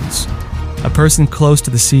unfolds, a person close to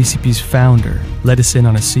the CCP's founder let us in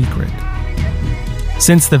on a secret.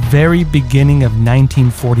 Since the very beginning of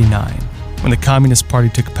 1949, when the Communist Party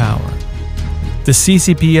took power, the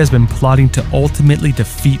CCP has been plotting to ultimately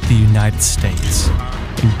defeat the United States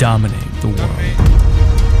and dominate the world.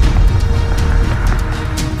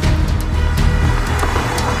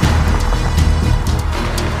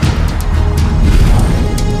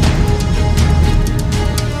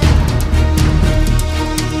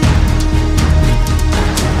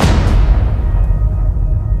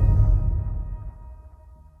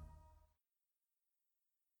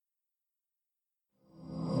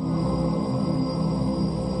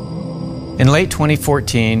 In late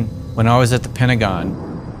 2014, when I was at the Pentagon,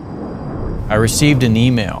 I received an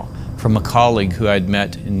email from a colleague who I'd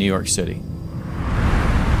met in New York City.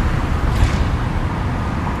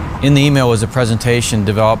 In the email was a presentation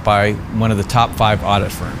developed by one of the top 5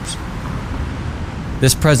 audit firms.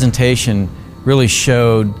 This presentation really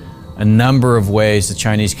showed a number of ways the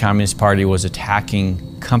Chinese Communist Party was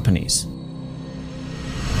attacking companies.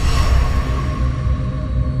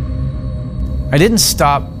 I didn't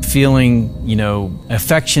stop feeling,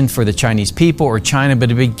 affection for the Chinese people or China,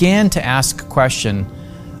 but I began to ask a question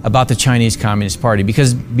about the Chinese Communist Party,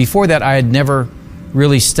 because before that I had never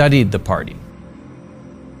really studied the party.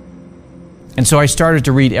 And so I started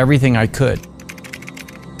to read everything I could.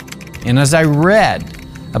 And as I read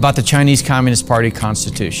about the Chinese Communist Party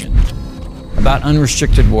Constitution, about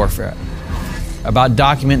unrestricted warfare, about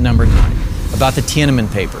document number 9, about the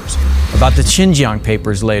Tiananmen Papers, about the Xinjiang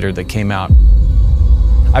Papers later that came out.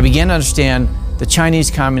 I began to understand the Chinese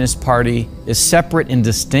Communist Party is separate and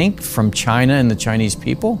distinct from China and the Chinese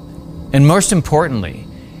people. And most importantly,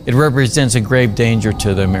 it represents a grave danger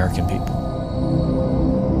to the American people.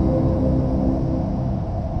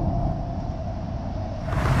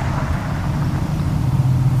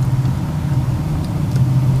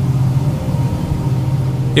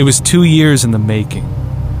 It was 2 years in the making.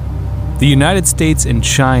 The United States and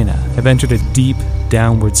China have entered a deep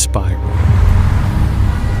downward spiral.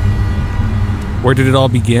 Where did it all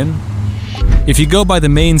begin? If you go by the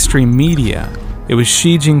mainstream media, it was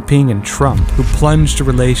Xi Jinping and Trump who plunged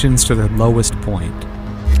relations to their lowest point.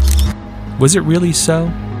 Was it really so?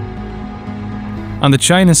 On the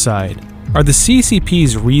China side, are the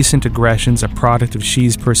CCP's recent aggressions a product of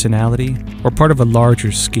Xi's personality or part of a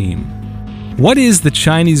larger scheme? What is the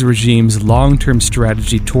Chinese regime's long-term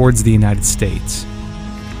strategy towards the United States?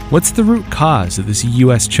 What's the root cause of this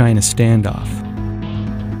US-China standoff?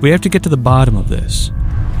 We have to get to the bottom of this.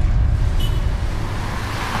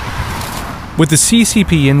 With the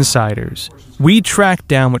CCP insiders, we tracked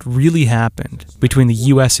down what really happened between the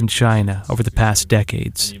US and China over the past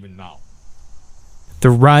decades. The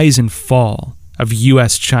rise and fall of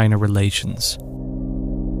US-China relations.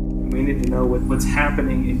 We need to know what's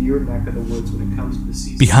happening in your neck of the woods when it comes to the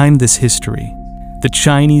CCP. Behind this history, the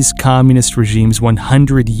Chinese Communist regime's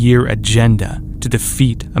 100-year agenda to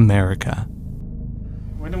defeat America.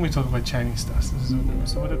 Why don't we talk about Chinese stuff?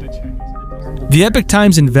 So what are the Chinese? The Epoch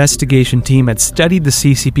Times investigation team had studied the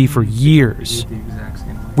CCP for years.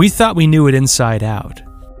 We thought we knew it inside out.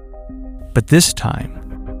 But this time,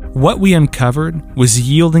 what we uncovered was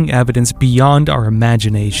yielding evidence beyond our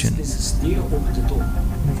imagination.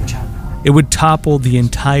 It would topple the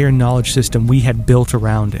entire knowledge system we had built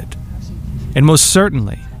around it, and most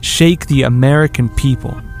certainly shake the American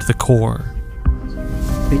people to the core.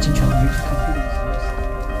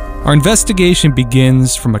 Our investigation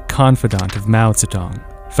begins from a confidant of Mao Zedong,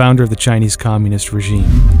 founder of the Chinese Communist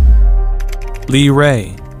regime. Li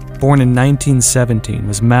Rui, born in 1917,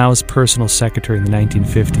 was Mao's personal secretary in the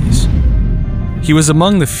 1950s. He was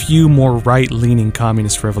among the few more right-leaning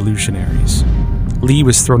communist revolutionaries. Li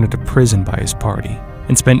was thrown into prison by his party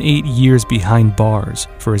and spent 8 years behind bars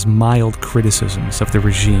for his mild criticisms of the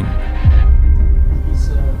regime.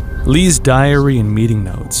 Li's diary and meeting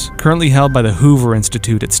notes, currently held by the Hoover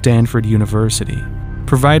Institute at Stanford University,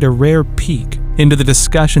 provide a rare peek into the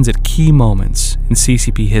discussions at key moments in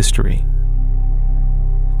CCP history.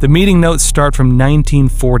 The meeting notes start from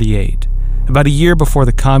 1948, about a year before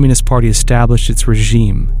the Communist Party established its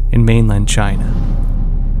regime in mainland China.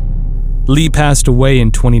 Li passed away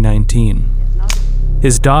in 2019.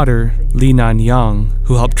 His daughter, Li Nanyang,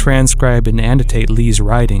 who helped transcribe and annotate Li's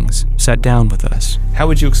writings, sat down with us. How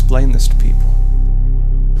would you explain this to people?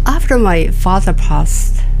 After my father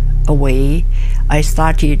passed away, I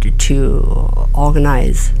started to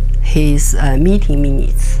organize his meeting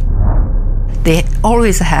minutes. They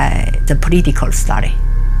always had the political study.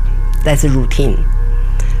 That's a routine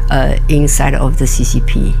inside of the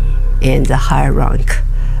CCP, and the higher rank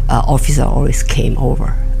officer always came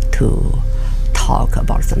over to talk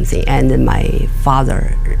about something, and my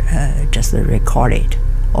father just recorded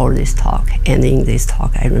all this talk. And in this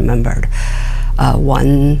talk, I remembered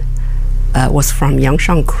one was from Yang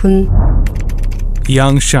Shangkun.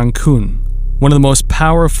 Yang Shangkun, one of the most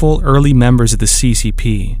powerful early members of the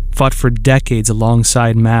CCP, fought for decades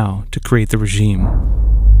alongside Mao to create the regime.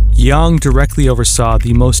 Yang directly oversaw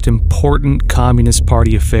the most important Communist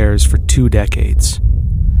Party affairs for 2 decades.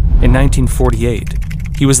 In 1948,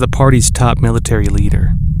 he was the party's top military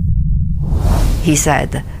leader. He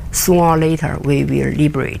said, sooner or later we will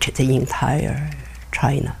liberate the entire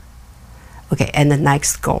China. Okay, and the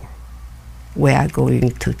next goal, we are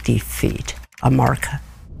going to defeat America.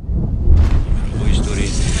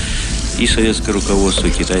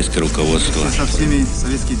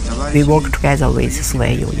 We work together with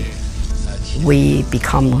Soviet Union. We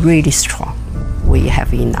become really strong. We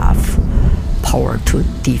have enough power to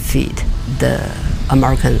defeat the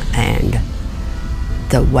American and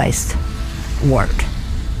the West world,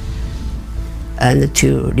 and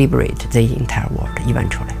to liberate the entire world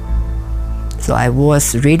eventually. So I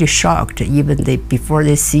was really shocked even before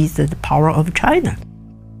they seized the power of China.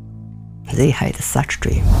 They had such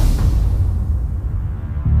dream.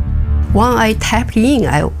 When I tapped in,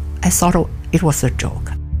 I thought it was a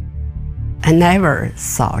joke. I never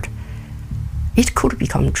thought it could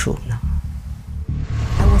become true now.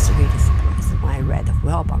 I was really surprised when I read at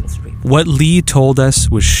Wellbound Street. What Lee told us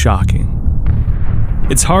was shocking.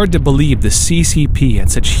 It's hard to believe the CCP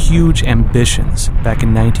had such huge ambitions back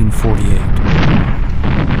in 1948.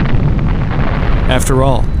 After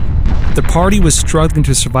all, the party was struggling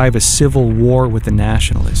to survive a civil war with the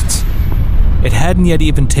nationalists. It hadn't yet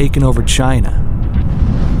even taken over China.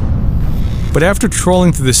 But after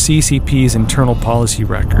trolling through the CCP's internal policy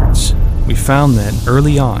records, we found that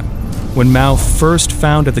early on, when Mao first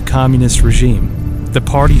founded the communist regime, the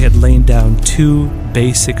party had laid down two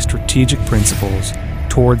basic strategic principles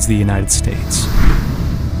towards the United States.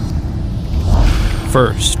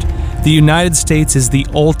 First, the United States is the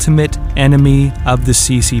ultimate enemy of the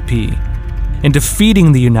CCP, and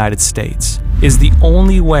defeating the United States is the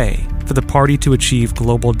only way for the party to achieve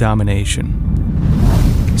global domination.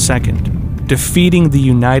 Second, defeating the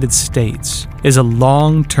United States is a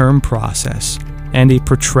long-term process and a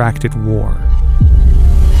protracted war.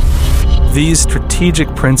 These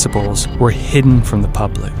strategic principles were hidden from the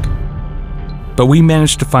public, but we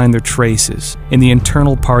managed to find their traces in the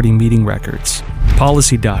internal party meeting records,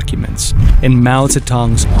 policy documents, and Mao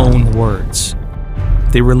Zedong's own words.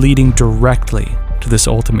 They were leading directly to this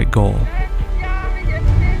ultimate goal.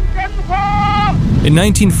 In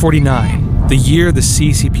 1949, the year the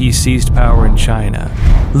CCP seized power in China,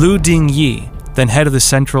 Lu Dingyi, then head of the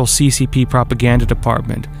Central CCP Propaganda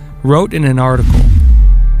Department, wrote in an article,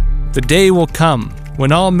 "The day will come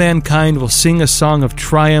when all mankind will sing a song of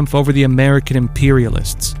triumph over the American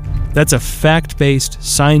imperialists. That's a fact-based,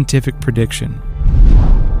 scientific prediction."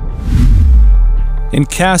 In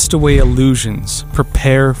Castaway Illusions,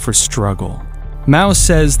 Prepare for Struggle, Mao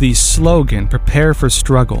says the slogan, "Prepare for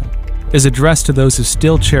Struggle," is addressed to those who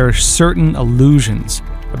still cherish certain illusions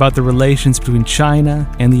about the relations between China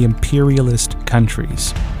and the imperialist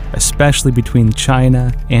countries, especially between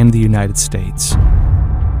China and the United States.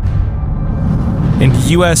 And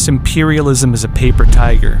U.S. imperialism is a paper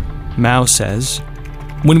tiger, Mao says.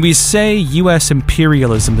 When we say U.S.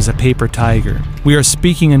 imperialism is a paper tiger, we are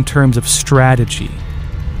speaking in terms of strategy,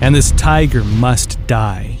 and this tiger must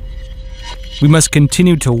die. We must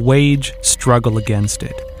continue to wage struggle against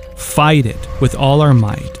it, fight it with all our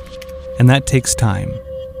might, and that takes time.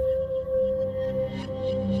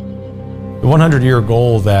 The 100-year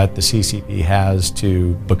goal that the CCP has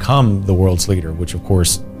to become the world's leader, which of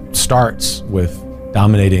course starts with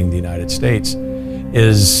dominating the United States,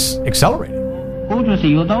 is accelerating.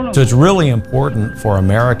 So it's really important for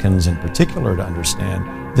Americans in particular to understand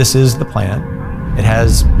this is the plan. It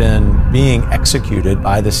has been being executed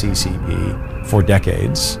by the CCP for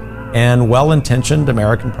decades, and well-intentioned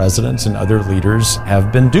American presidents and other leaders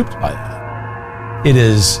have been duped by that. It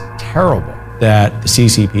is terrible that the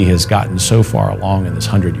CCP has gotten so far along in this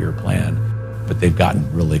 100-year plan, but they've gotten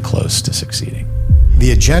really close to succeeding.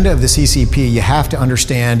 The agenda of the CCP, you have to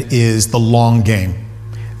understand, is the long game.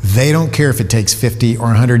 They don't care if it takes 50 or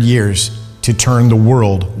 100 years to turn the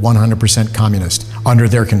world 100% communist under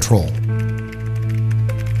their control.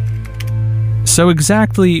 So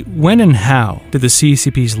exactly when and how did the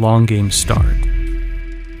CCP's long game start?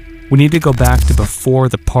 We need to go back to before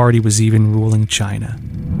the party was even ruling China.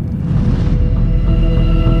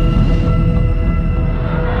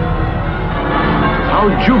 How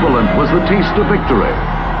jubilant was the taste of victory.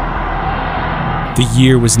 The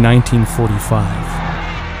year was 1945.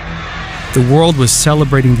 The world was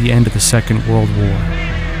celebrating the end of the Second World War.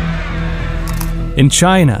 In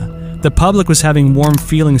China, the public was having warm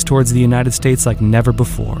feelings towards the United States like never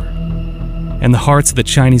before. In the hearts of the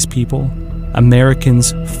Chinese people,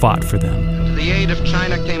 Americans fought for them. To the aid of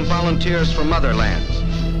China came volunteers from other lands.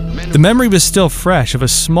 The memory was still fresh of a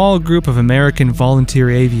small group of American volunteer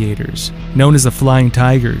aviators, known as the Flying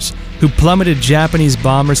Tigers, who plummeted Japanese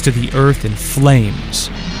bombers to the earth in flames.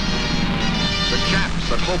 The Japs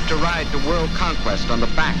that hoped to ride to world conquest on the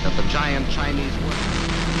back of the giant Chinese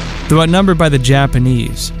warriors. Though outnumbered by the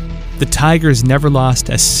Japanese, the Tigers never lost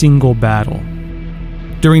a single battle.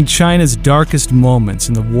 During China's darkest moments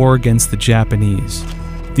in the war against the Japanese,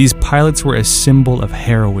 these pilots were a symbol of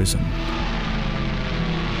heroism.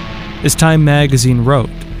 As Time magazine wrote,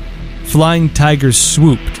 "Flying Tigers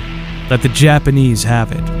swooped, let the Japanese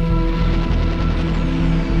have it."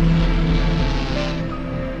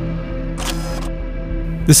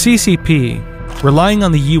 The CCP, relying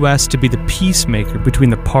on the U.S. to be the peacemaker between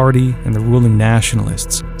the party and the ruling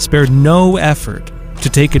nationalists, spared no effort to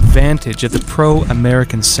take advantage of the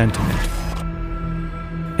pro-American sentiment.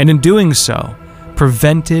 And in doing so,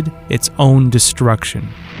 prevented its own destruction.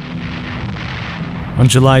 On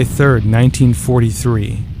July 3rd,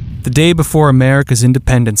 1943, the day before America's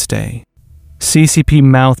Independence Day, CCP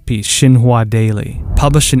mouthpiece Xinhua Daily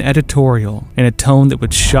published an editorial in a tone that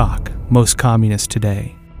would shock most communists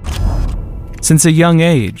today. Since a young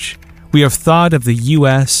age, we have thought of the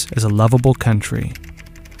U.S. as a lovable country.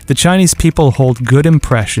 The Chinese people hold good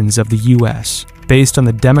impressions of the U.S. based on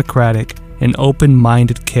the democratic and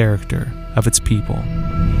open-minded character of its people.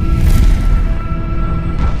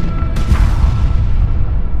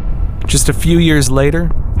 Just a few years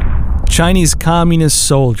later, Chinese communist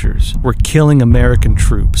soldiers were killing American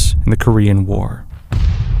troops in the Korean War.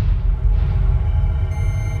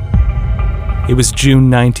 It was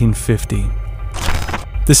June 1950.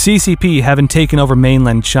 The CCP, having taken over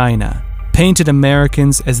mainland China, painted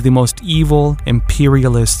Americans as the most evil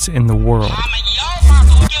imperialists in the world.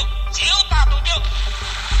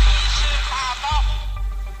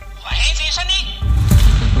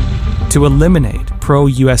 To eliminate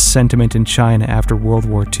pro-US sentiment in China after World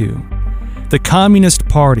War II, the Communist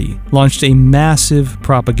Party launched a massive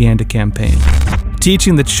propaganda campaign,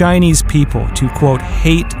 teaching the Chinese people to, quote,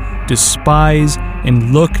 hate, despise,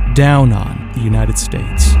 and look down on the United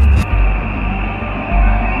States.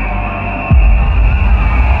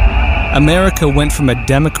 America went from a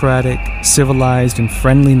democratic, civilized, and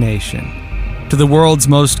friendly nation to the world's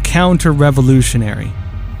most counter-revolutionary,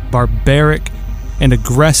 barbaric, and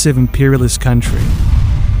aggressive imperialist country,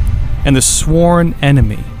 and the sworn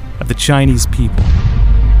enemy of the Chinese people.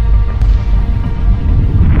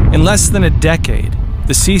 In less than a decade,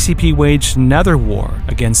 the CCP waged another war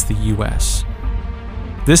against the U.S.,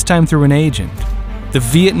 this time through an agent, the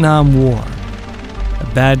Vietnam War,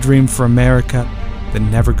 a bad dream for America that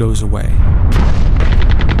never goes away.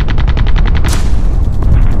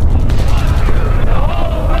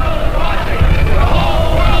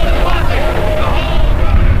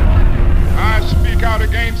 I speak out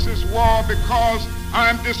against this war because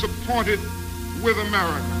I'm disappointed with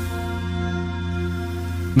America.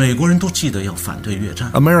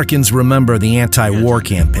 Americans remember the anti-war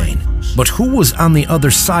campaign, but who was on the other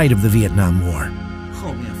side of the Vietnam War?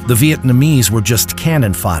 The Vietnamese were just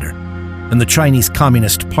cannon fodder, and the Chinese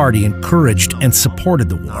Communist Party encouraged and supported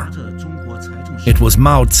the war. It was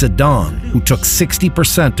Mao Zedong who took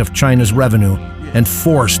 60% of China's revenue and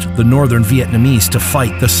forced the northern Vietnamese to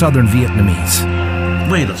fight the southern Vietnamese.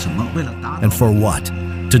 And for what?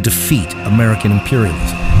 To defeat American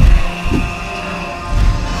imperialism.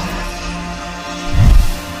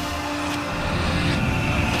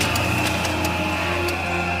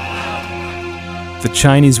 The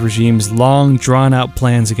Chinese regime's long drawn-out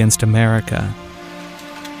plans against America,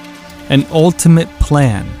 an ultimate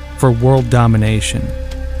plan for world domination.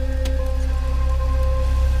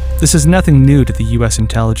 This is nothing new to the U.S.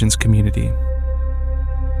 intelligence community.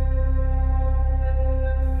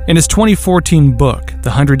 In his 2014 book, The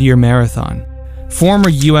 100-Year Marathon, former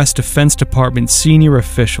U.S. Defense Department senior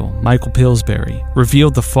official Michael Pillsbury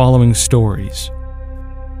revealed the following stories.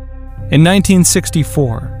 In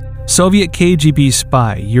 1964, Soviet KGB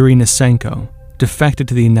spy Yuri Nisenko defected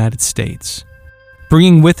to the United States,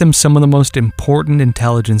 bringing with him some of the most important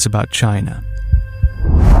intelligence about China.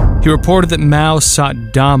 He reported that Mao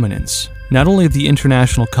sought dominance not only of the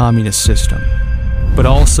international communist system, but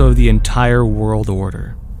also of the entire world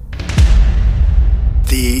order.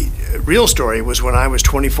 The real story was when I was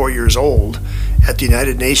 24 years old at the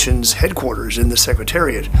United Nations headquarters in the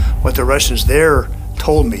Secretariat. What the Russians there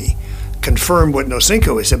told me confirmed what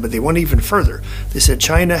Nosenko had said, but they went even further. They said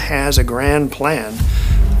China has a grand plan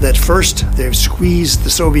that first they've squeezed the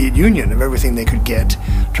Soviet Union of everything they could get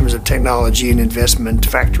in terms of technology and investment,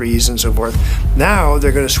 factories and so forth. Now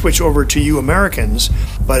they're going to switch over to you Americans,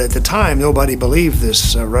 but at the time nobody believed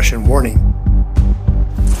this Russian warning.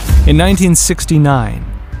 In 1969,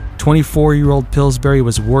 24-year-old Pillsbury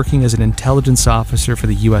was working as an intelligence officer for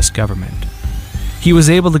the U.S. government. He was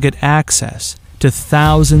able to get access to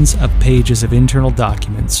thousands of pages of internal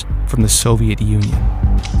documents from the Soviet Union.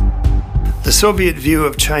 The Soviet view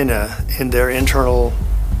of China in their internal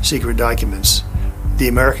secret documents, the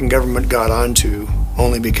American government got onto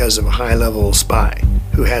only because of a high-level spy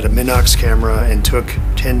who had a Minox camera and took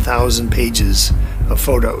 10,000 pages of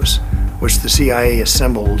photos, which the CIA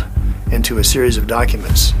assembled into a series of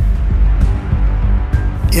documents.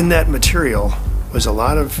 In that material was a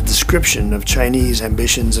lot of description of Chinese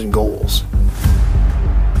ambitions and goals.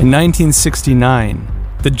 In 1969,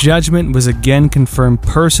 the judgment was again confirmed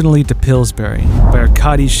personally to Pillsbury by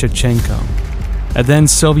Arkady Shevchenko, a then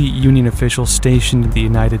Soviet Union official stationed in the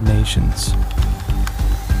United Nations.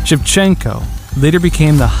 Shevchenko later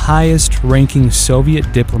became the highest-ranking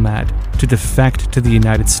Soviet diplomat to defect to the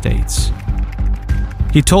United States.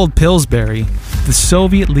 He told Pillsbury the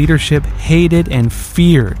Soviet leadership hated and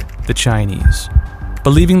feared the the Chinese,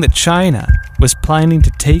 believing that China was planning to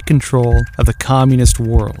take control of the communist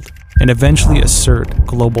world and eventually assert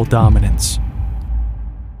global dominance.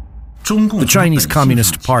 The Chinese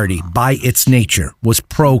Communist Party, by its nature, was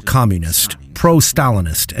pro-communist,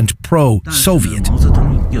 pro-Stalinist, and pro-Soviet.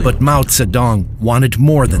 But Mao Zedong wanted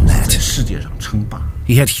more than that.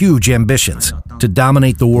 He had huge ambitions to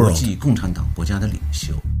dominate the world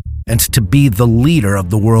and to be the leader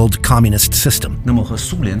of the world communist system.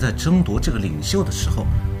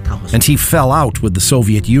 And he fell out with the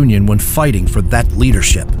Soviet Union when fighting for that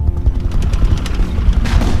leadership.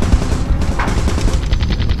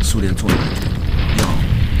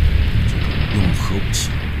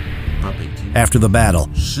 After the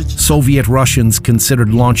battle, Soviet Russians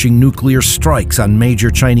considered launching nuclear strikes on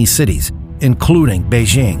major Chinese cities, including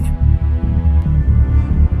Beijing.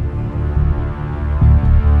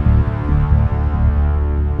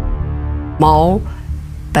 Mao,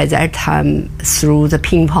 by that time, through the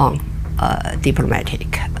ping-pong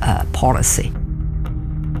diplomatic policy,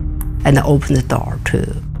 and opened the door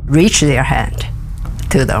to reach their hand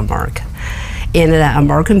to the American. And the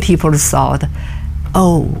American people thought,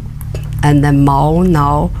 oh, and then Mao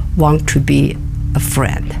now want to be a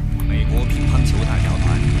friend.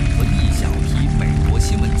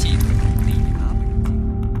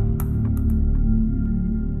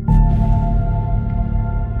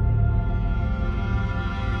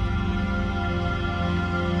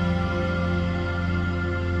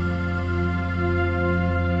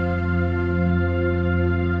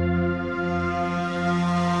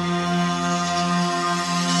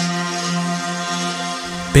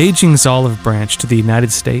 Beijing's olive branch to the United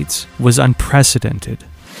States was unprecedented.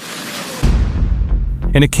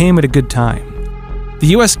 And it came at a good time. The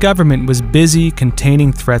US government was busy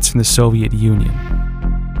containing threats from the Soviet Union.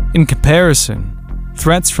 In comparison,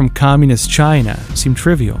 threats from communist China seemed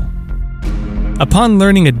trivial. Upon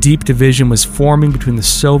learning a deep division was forming between the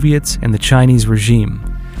Soviets and the Chinese regime,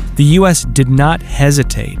 the US did not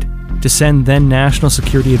hesitate to send then National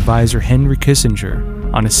Security Advisor Henry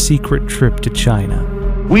Kissinger on a secret trip to China.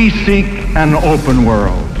 We seek an open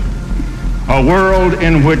world, a world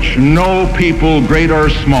in which no people, great or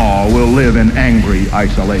small, will live in angry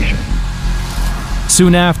isolation.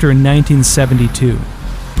 Soon after, in 1972,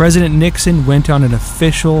 President Nixon went on an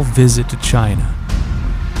official visit to China.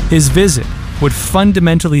 His visit would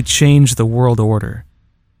fundamentally change the world order,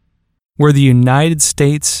 where the United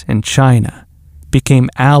States and China became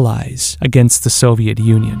allies against the Soviet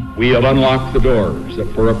Union. We have unlocked the doors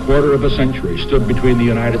that for a quarter of a century stood between the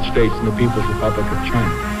United States and the People's Republic of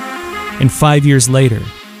China. And 5 years later,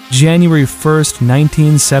 January 1st,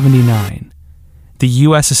 1979, the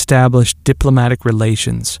U.S. established diplomatic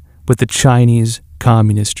relations with the Chinese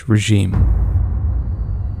Communist regime.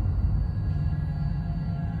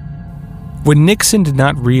 What Nixon did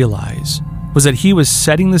not realize was that he was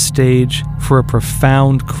setting the stage for a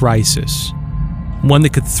profound crisis, one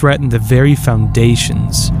that could threaten the very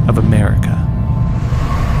foundations of America.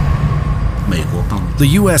 The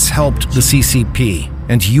U.S. helped the CCP,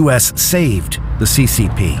 and U.S. saved the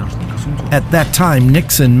CCP. At that time,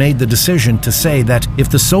 Nixon made the decision to say that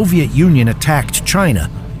if the Soviet Union attacked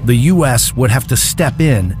China, the U.S. would have to step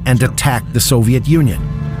in and attack the Soviet Union.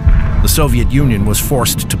 The Soviet Union was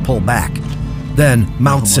forced to pull back. Then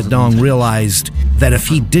Mao Zedong realized that if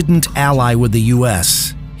he didn't ally with the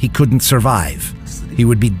U.S., he couldn't survive. He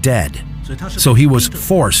would be dead. So he was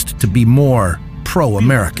forced to be more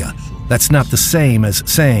pro-America. That's not the same as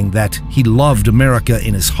saying that he loved America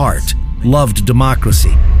in his heart, loved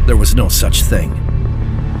democracy. There was no such thing.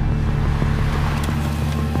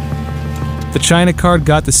 The China card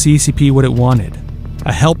got the CCP what it wanted,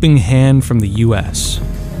 a helping hand from the US.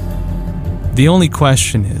 The only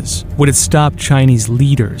question is, would it stop Chinese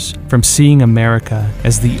leaders from seeing America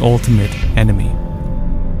as the ultimate enemy?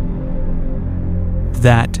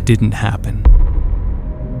 That didn't happen.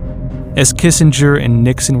 As Kissinger and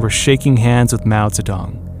Nixon were shaking hands with Mao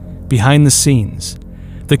Zedong, behind the scenes,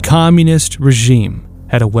 the communist regime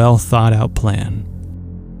had a well-thought-out plan.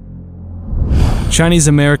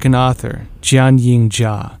 Chinese-American author Jianying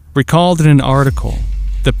Jia recalled in an article,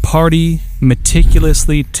 the party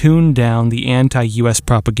meticulously tuned down the anti-US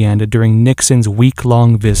propaganda during Nixon's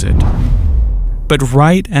week-long visit. But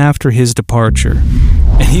right after his departure,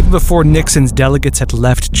 and even before Nixon's delegates had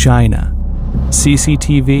left China,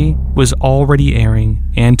 CCTV was already airing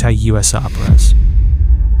anti-US operas.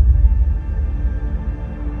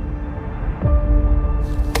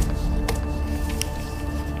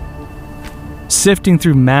 Sifting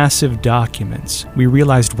through massive documents, we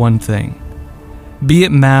realized one thing. Be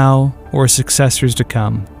it Mao or successors to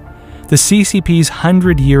come, the CCP's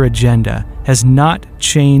 100-year agenda has not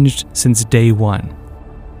changed since day one.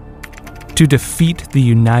 To defeat the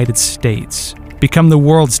United States, become the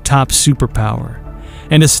world's top superpower,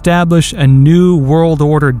 and establish a new world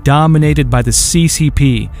order dominated by the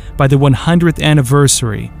CCP by the 100th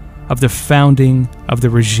anniversary of the founding of the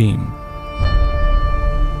regime.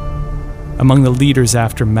 Among the leaders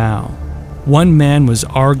after Mao, one man was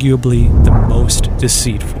arguably the most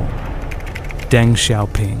deceitful: Deng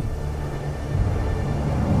Xiaoping.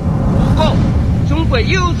 后，中国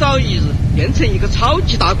有朝一日变成一个超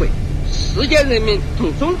级大国，世界人民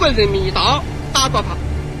同中国人民一道打倒它。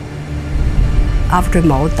 After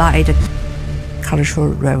Mao died,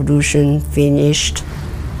 Cultural Revolution finished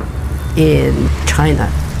in China,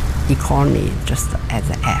 economy just at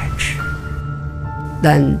the edge.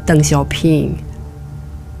 Then Deng Xiaoping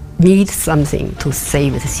need something to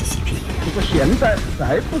save the CCP.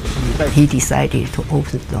 He decided to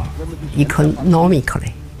open the door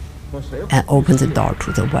economically and open the door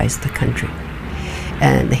to the West country.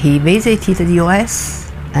 And he visited the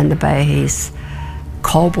US and by his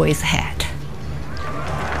cowboy's hat.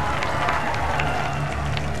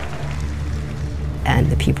 And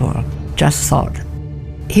the people just thought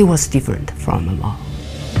he was different from Mao.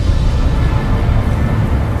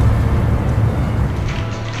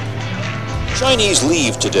 Chinese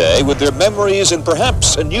leave today with their memories and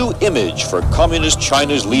perhaps a new image for Communist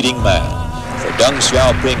China's leading man. For Deng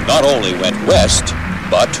Xiaoping not only went west,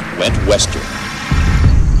 but went western.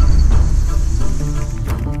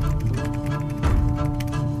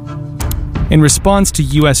 In response to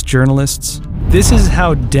US journalists, this is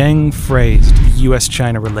how Deng phrased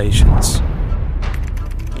US-China relations.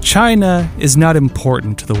 China is not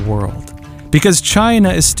important to the world because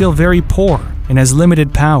China is still very poor and has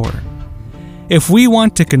limited power. If we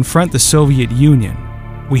want to confront the Soviet Union,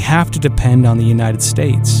 we have to depend on the United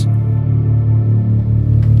States.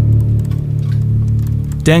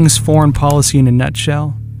 Deng's foreign policy in a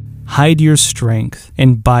nutshell: hide your strength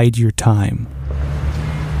and bide your time.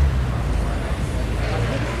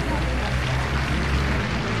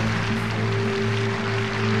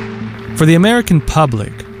 For the American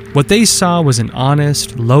public, what they saw was an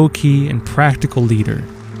honest, low-key, and practical leader.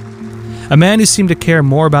 A man who seemed to care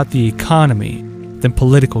more about the economy than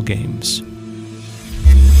political games.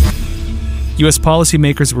 US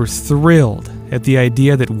policymakers were thrilled at the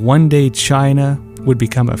idea that one day China would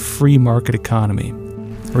become a free market economy,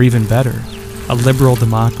 or even better, a liberal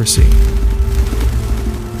democracy.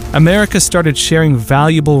 America started sharing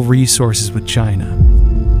valuable resources with China: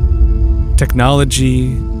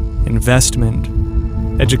 technology, investment,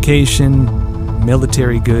 education,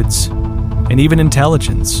 military goods, and even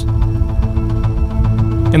intelligence.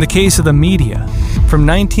 In the case of the media, from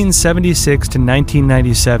 1976 to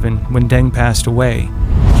 1997, when Deng passed away,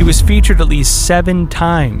 he was featured at least 7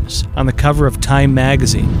 times on the cover of Time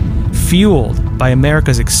magazine, fueled by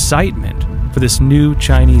America's excitement for this new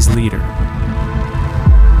Chinese leader.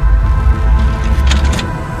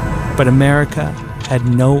 But America had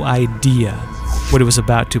no idea what it was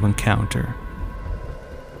about to encounter.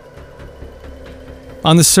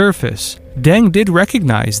 On the surface, Deng did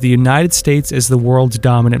recognize the United States as the world's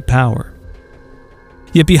dominant power.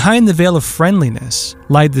 Yet behind the veil of friendliness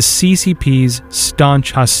lied the CCP's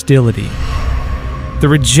staunch hostility, the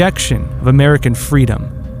rejection of American freedom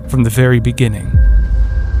from the very beginning.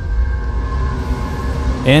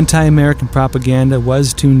 Anti-American propaganda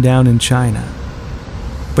was tuned down in China,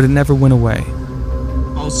 but it never went away.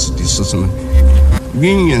 保持的是什么？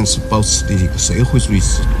永远是保持的一个社会主义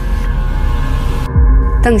制度。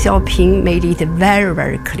 Deng Xiaoping made it very,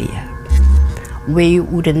 very clear. We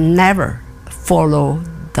would never follow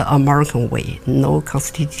the American way. No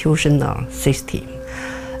constitutional system,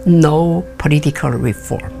 no political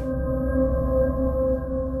reform.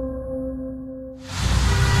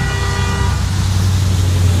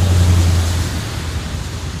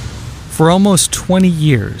 For almost 20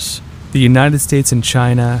 years, the United States and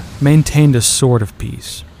China maintained a sort of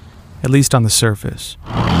peace, at least on the surface.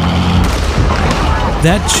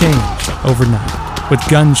 That changed overnight with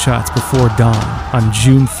gunshots before dawn on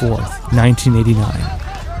June 4th, 1989,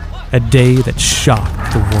 a day that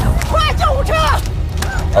shocked the world.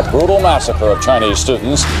 A brutal massacre of Chinese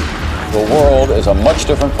students. The world is a much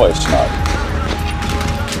different place tonight.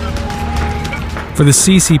 For the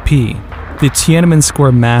CCP, the Tiananmen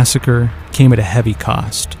Square massacre came at a heavy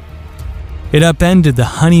cost. It upended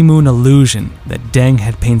the honeymoon illusion that Deng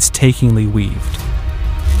had painstakingly weaved.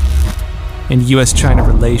 And US-China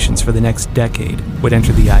relations for the next decade would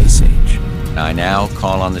enter the Ice Age. I now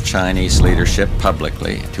call on the Chinese leadership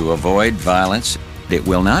publicly to avoid violence It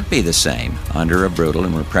will not be the same under a brutal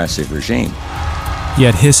and repressive regime.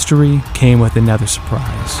 Yet history came with another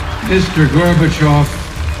surprise. Mr. Gorbachev,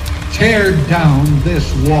 tear down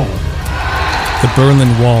this wall. The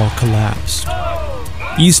Berlin Wall collapsed.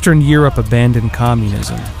 Eastern Europe abandoned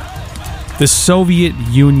communism. The Soviet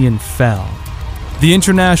Union fell. The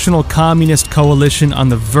international communist coalition on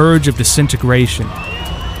the verge of disintegration.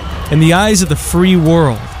 In the eyes of the free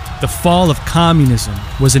world, the fall of communism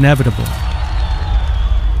was inevitable.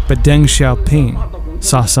 But Deng Xiaoping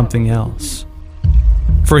saw something else.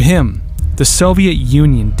 For him, the Soviet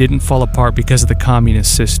Union didn't fall apart because of the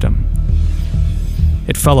communist system.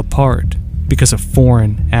 It fell apart because of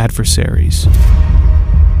foreign adversaries.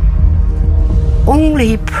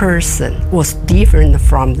 Only person was different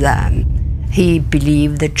from them. He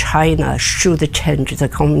believed that China should change the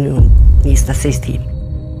communist system.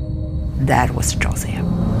 That was Zhao Ziyang.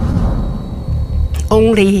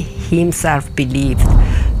 Only himself believed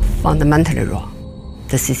fundamentally wrong.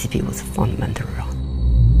 The CCP was fundamentally wrong.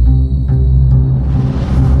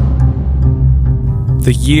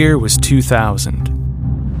 The year was 2000.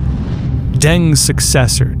 Deng's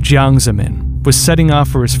successor, Jiang Zemin, was setting off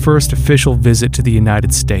for his first official visit to the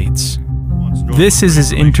United States. This is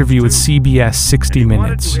his interview with CBS 60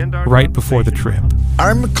 Minutes, right before the trip.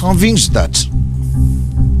 I'm convinced that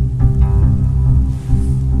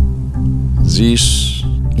this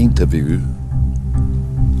interview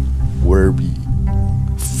will be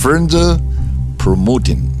further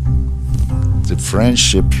promoting the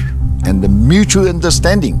friendship and the mutual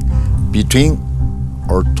understanding between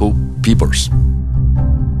our two peoples.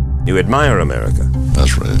 You admire America.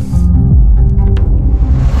 That's right.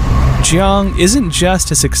 Jiang isn't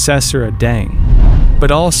just a successor of Deng,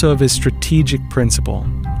 but also of his strategic principle,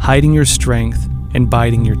 hiding your strength and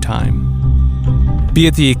biding your time. Be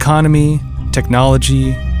it the economy,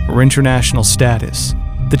 technology, or international status,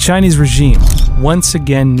 the Chinese regime once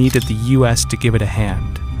again needed the US to give it a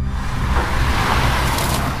hand.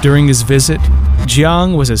 During his visit,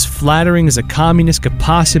 Jiang was as flattering as a communist could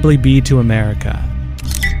possibly be to America.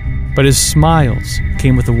 But his smiles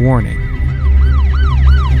came with a warning.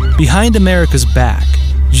 Behind America's back,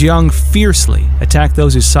 Jiang fiercely attacked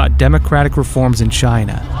those who sought democratic reforms in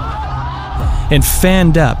China and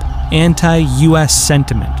fanned up anti-US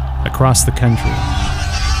sentiment across the country.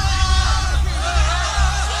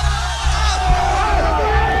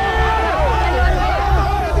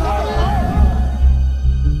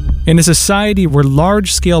 In a society where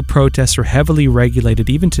large-scale protests are heavily regulated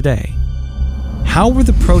even today, how were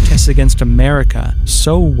the protests against America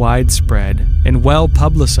so widespread and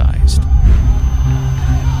well-publicized?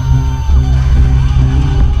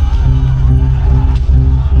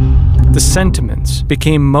 The sentiments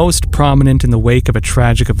became most prominent in the wake of a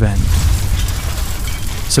tragic event.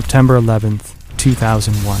 September 11th,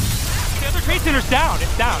 2001. The other trade center's down.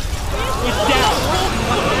 It's down. It's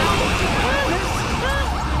down.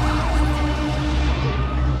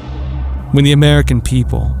 When the American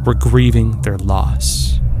people were grieving their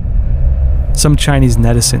loss, some Chinese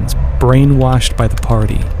netizens, brainwashed by the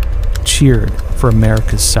party, cheered for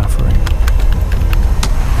America's suffering.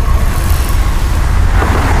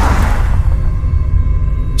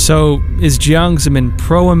 So, is Jiang Zemin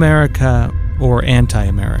pro-America or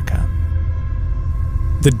anti-America?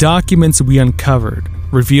 The documents we uncovered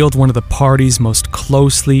revealed one of the party's most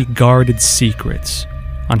closely guarded secrets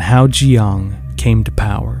on how Jiang came to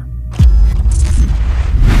power.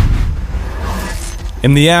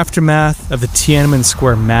 In the aftermath of the Tiananmen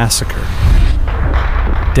Square massacre,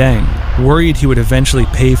 Deng, worried he would eventually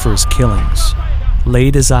pay for his killings,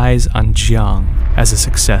 laid his eyes on Jiang as a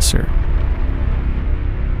successor.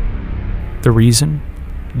 The reason?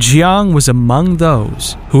 Jiang was among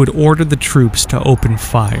those who had ordered the troops to open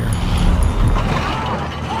fire.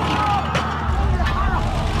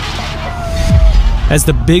 As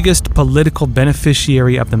the biggest political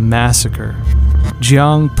beneficiary of the massacre,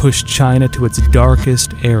 Jiang pushed China to its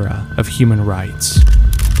darkest era of human rights.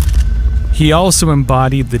 He also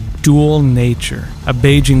embodied the dual nature of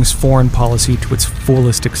Beijing's foreign policy to its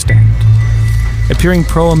fullest extent, appearing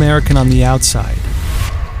pro-American on the outside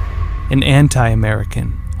and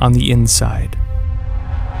anti-American on the inside.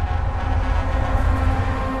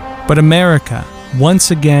 But America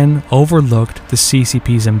once again overlooked the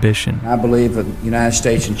CCP's ambition. I believe that the United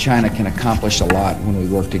States and China can accomplish a lot when we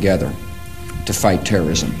work together to fight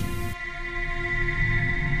terrorism.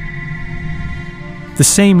 The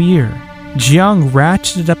same year, Jiang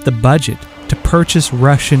ratcheted up the budget to purchase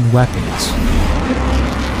Russian weapons.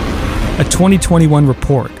 A 2021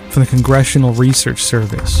 report from the Congressional Research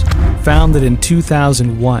Service found that in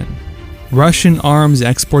 2001, Russian arms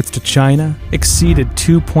exports to China exceeded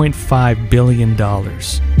 $2.5 billion.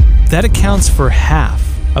 That accounts for half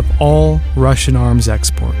of all Russian arms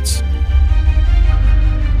exports.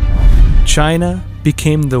 China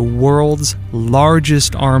became the world's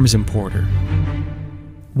largest arms importer.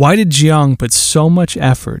 Why did Jiang put so much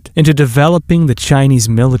effort into developing the Chinese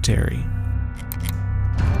military?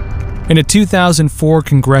 In a 2004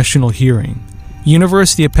 congressional hearing,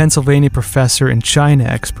 University of Pennsylvania professor and China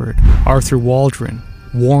expert Arthur Waldron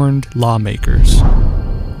warned lawmakers.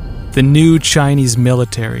 The new Chinese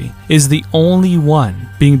military is the only one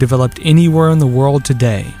being developed anywhere in the world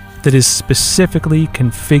today that is specifically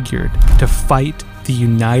configured to fight the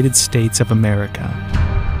United States of America.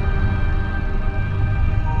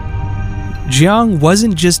 Jiang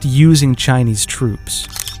wasn't just using Chinese troops.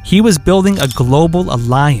 He was building a global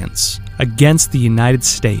alliance against the United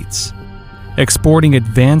States, exporting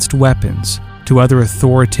advanced weapons to other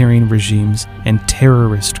authoritarian regimes and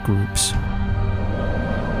terrorist groups.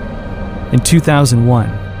 In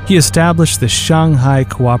 2001, he established the Shanghai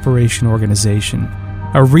Cooperation Organization,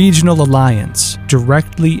 a regional alliance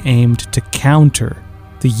directly aimed to counter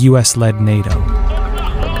the US-led NATO.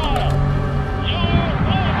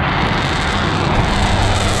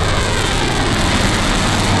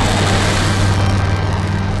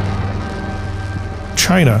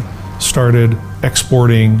 China started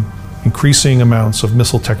exporting increasing amounts of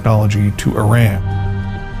missile technology to Iran.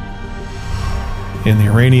 And the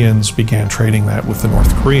Iranians began trading that with the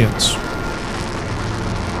North Koreans.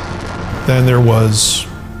 Then there was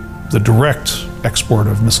the direct export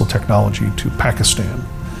of missile technology to Pakistan,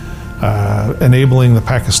 enabling the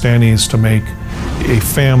Pakistanis to make a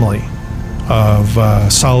family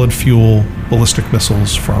of solid fuel ballistic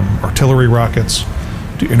missiles, from artillery rockets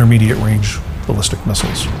to intermediate range ballistic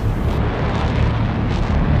missiles.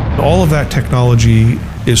 All of that technology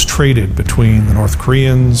is traded between the North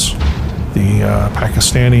Koreans, the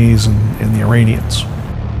Pakistanis, and the Iranians.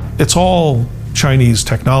 It's all Chinese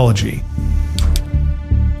technology.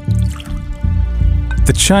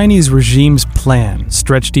 The Chinese regime's plan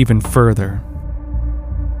stretched even further.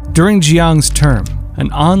 During Jiang's term,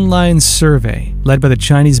 an online survey led by the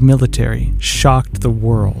Chinese military shocked the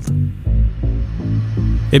world.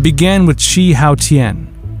 It began with Chi Haotian,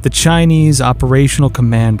 the Chinese operational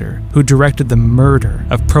commander who directed the murder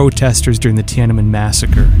of protesters during the Tiananmen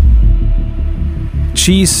massacre.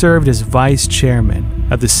 Chi served as vice chairman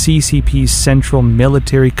of the CCP's Central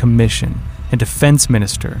Military Commission and defense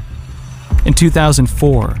minister. In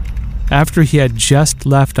 2004, after he had just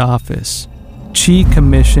left office, Chi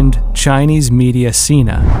commissioned Chinese media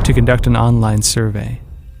Sina to conduct an online survey.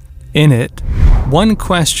 In it, one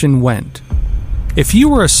question went: if you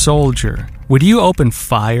were a soldier, would you open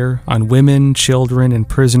fire on women, children, and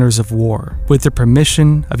prisoners of war with the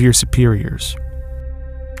permission of your superiors?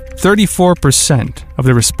 34% of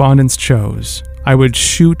the respondents chose, I would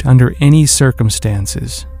shoot under any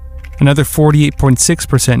circumstances. Another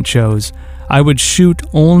 48.6% chose, I would shoot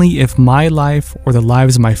only if my life or the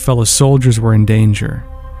lives of my fellow soldiers were in danger.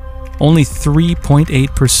 Only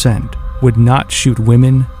 3.8% would not shoot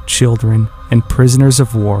women, children, and prisoners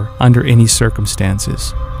of war under any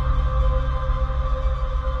circumstances.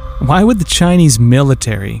 Why would the Chinese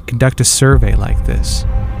military conduct a survey like this?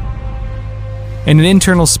 In an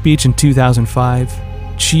internal speech in 2005,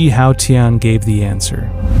 Chi Haotian gave the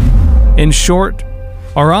answer. In short,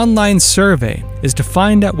 our online survey is to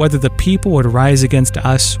find out whether the people would rise against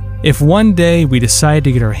us if one day we decide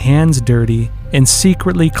to get our hands dirty and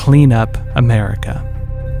secretly clean up America.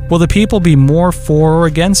 Will the people be more for or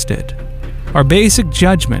against it? Our basic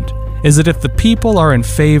judgment is that if the people are in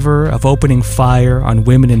favor of opening fire on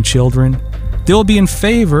women and children, they'll be in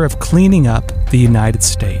favor of cleaning up the United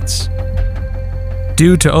States.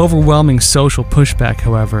 Due to overwhelming social pushback,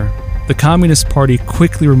 however, the Communist Party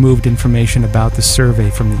quickly removed information about the survey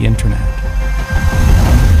from the internet.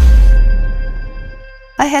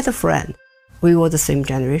 I had a friend. We were the same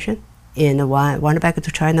generation. And when I went back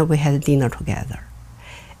to China, we had dinner together.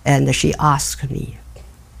 And she asked me,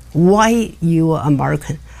 why you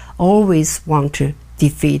American always want to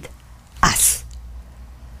defeat us?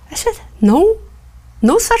 I said, no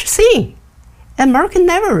such thing. American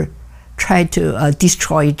never tried to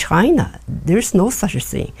destroy China. There's no such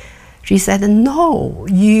thing. She said, no,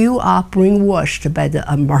 you are brainwashed by the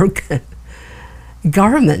American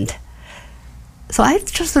government. So I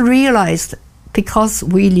just realized, because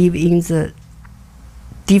we live in the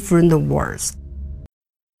different worlds.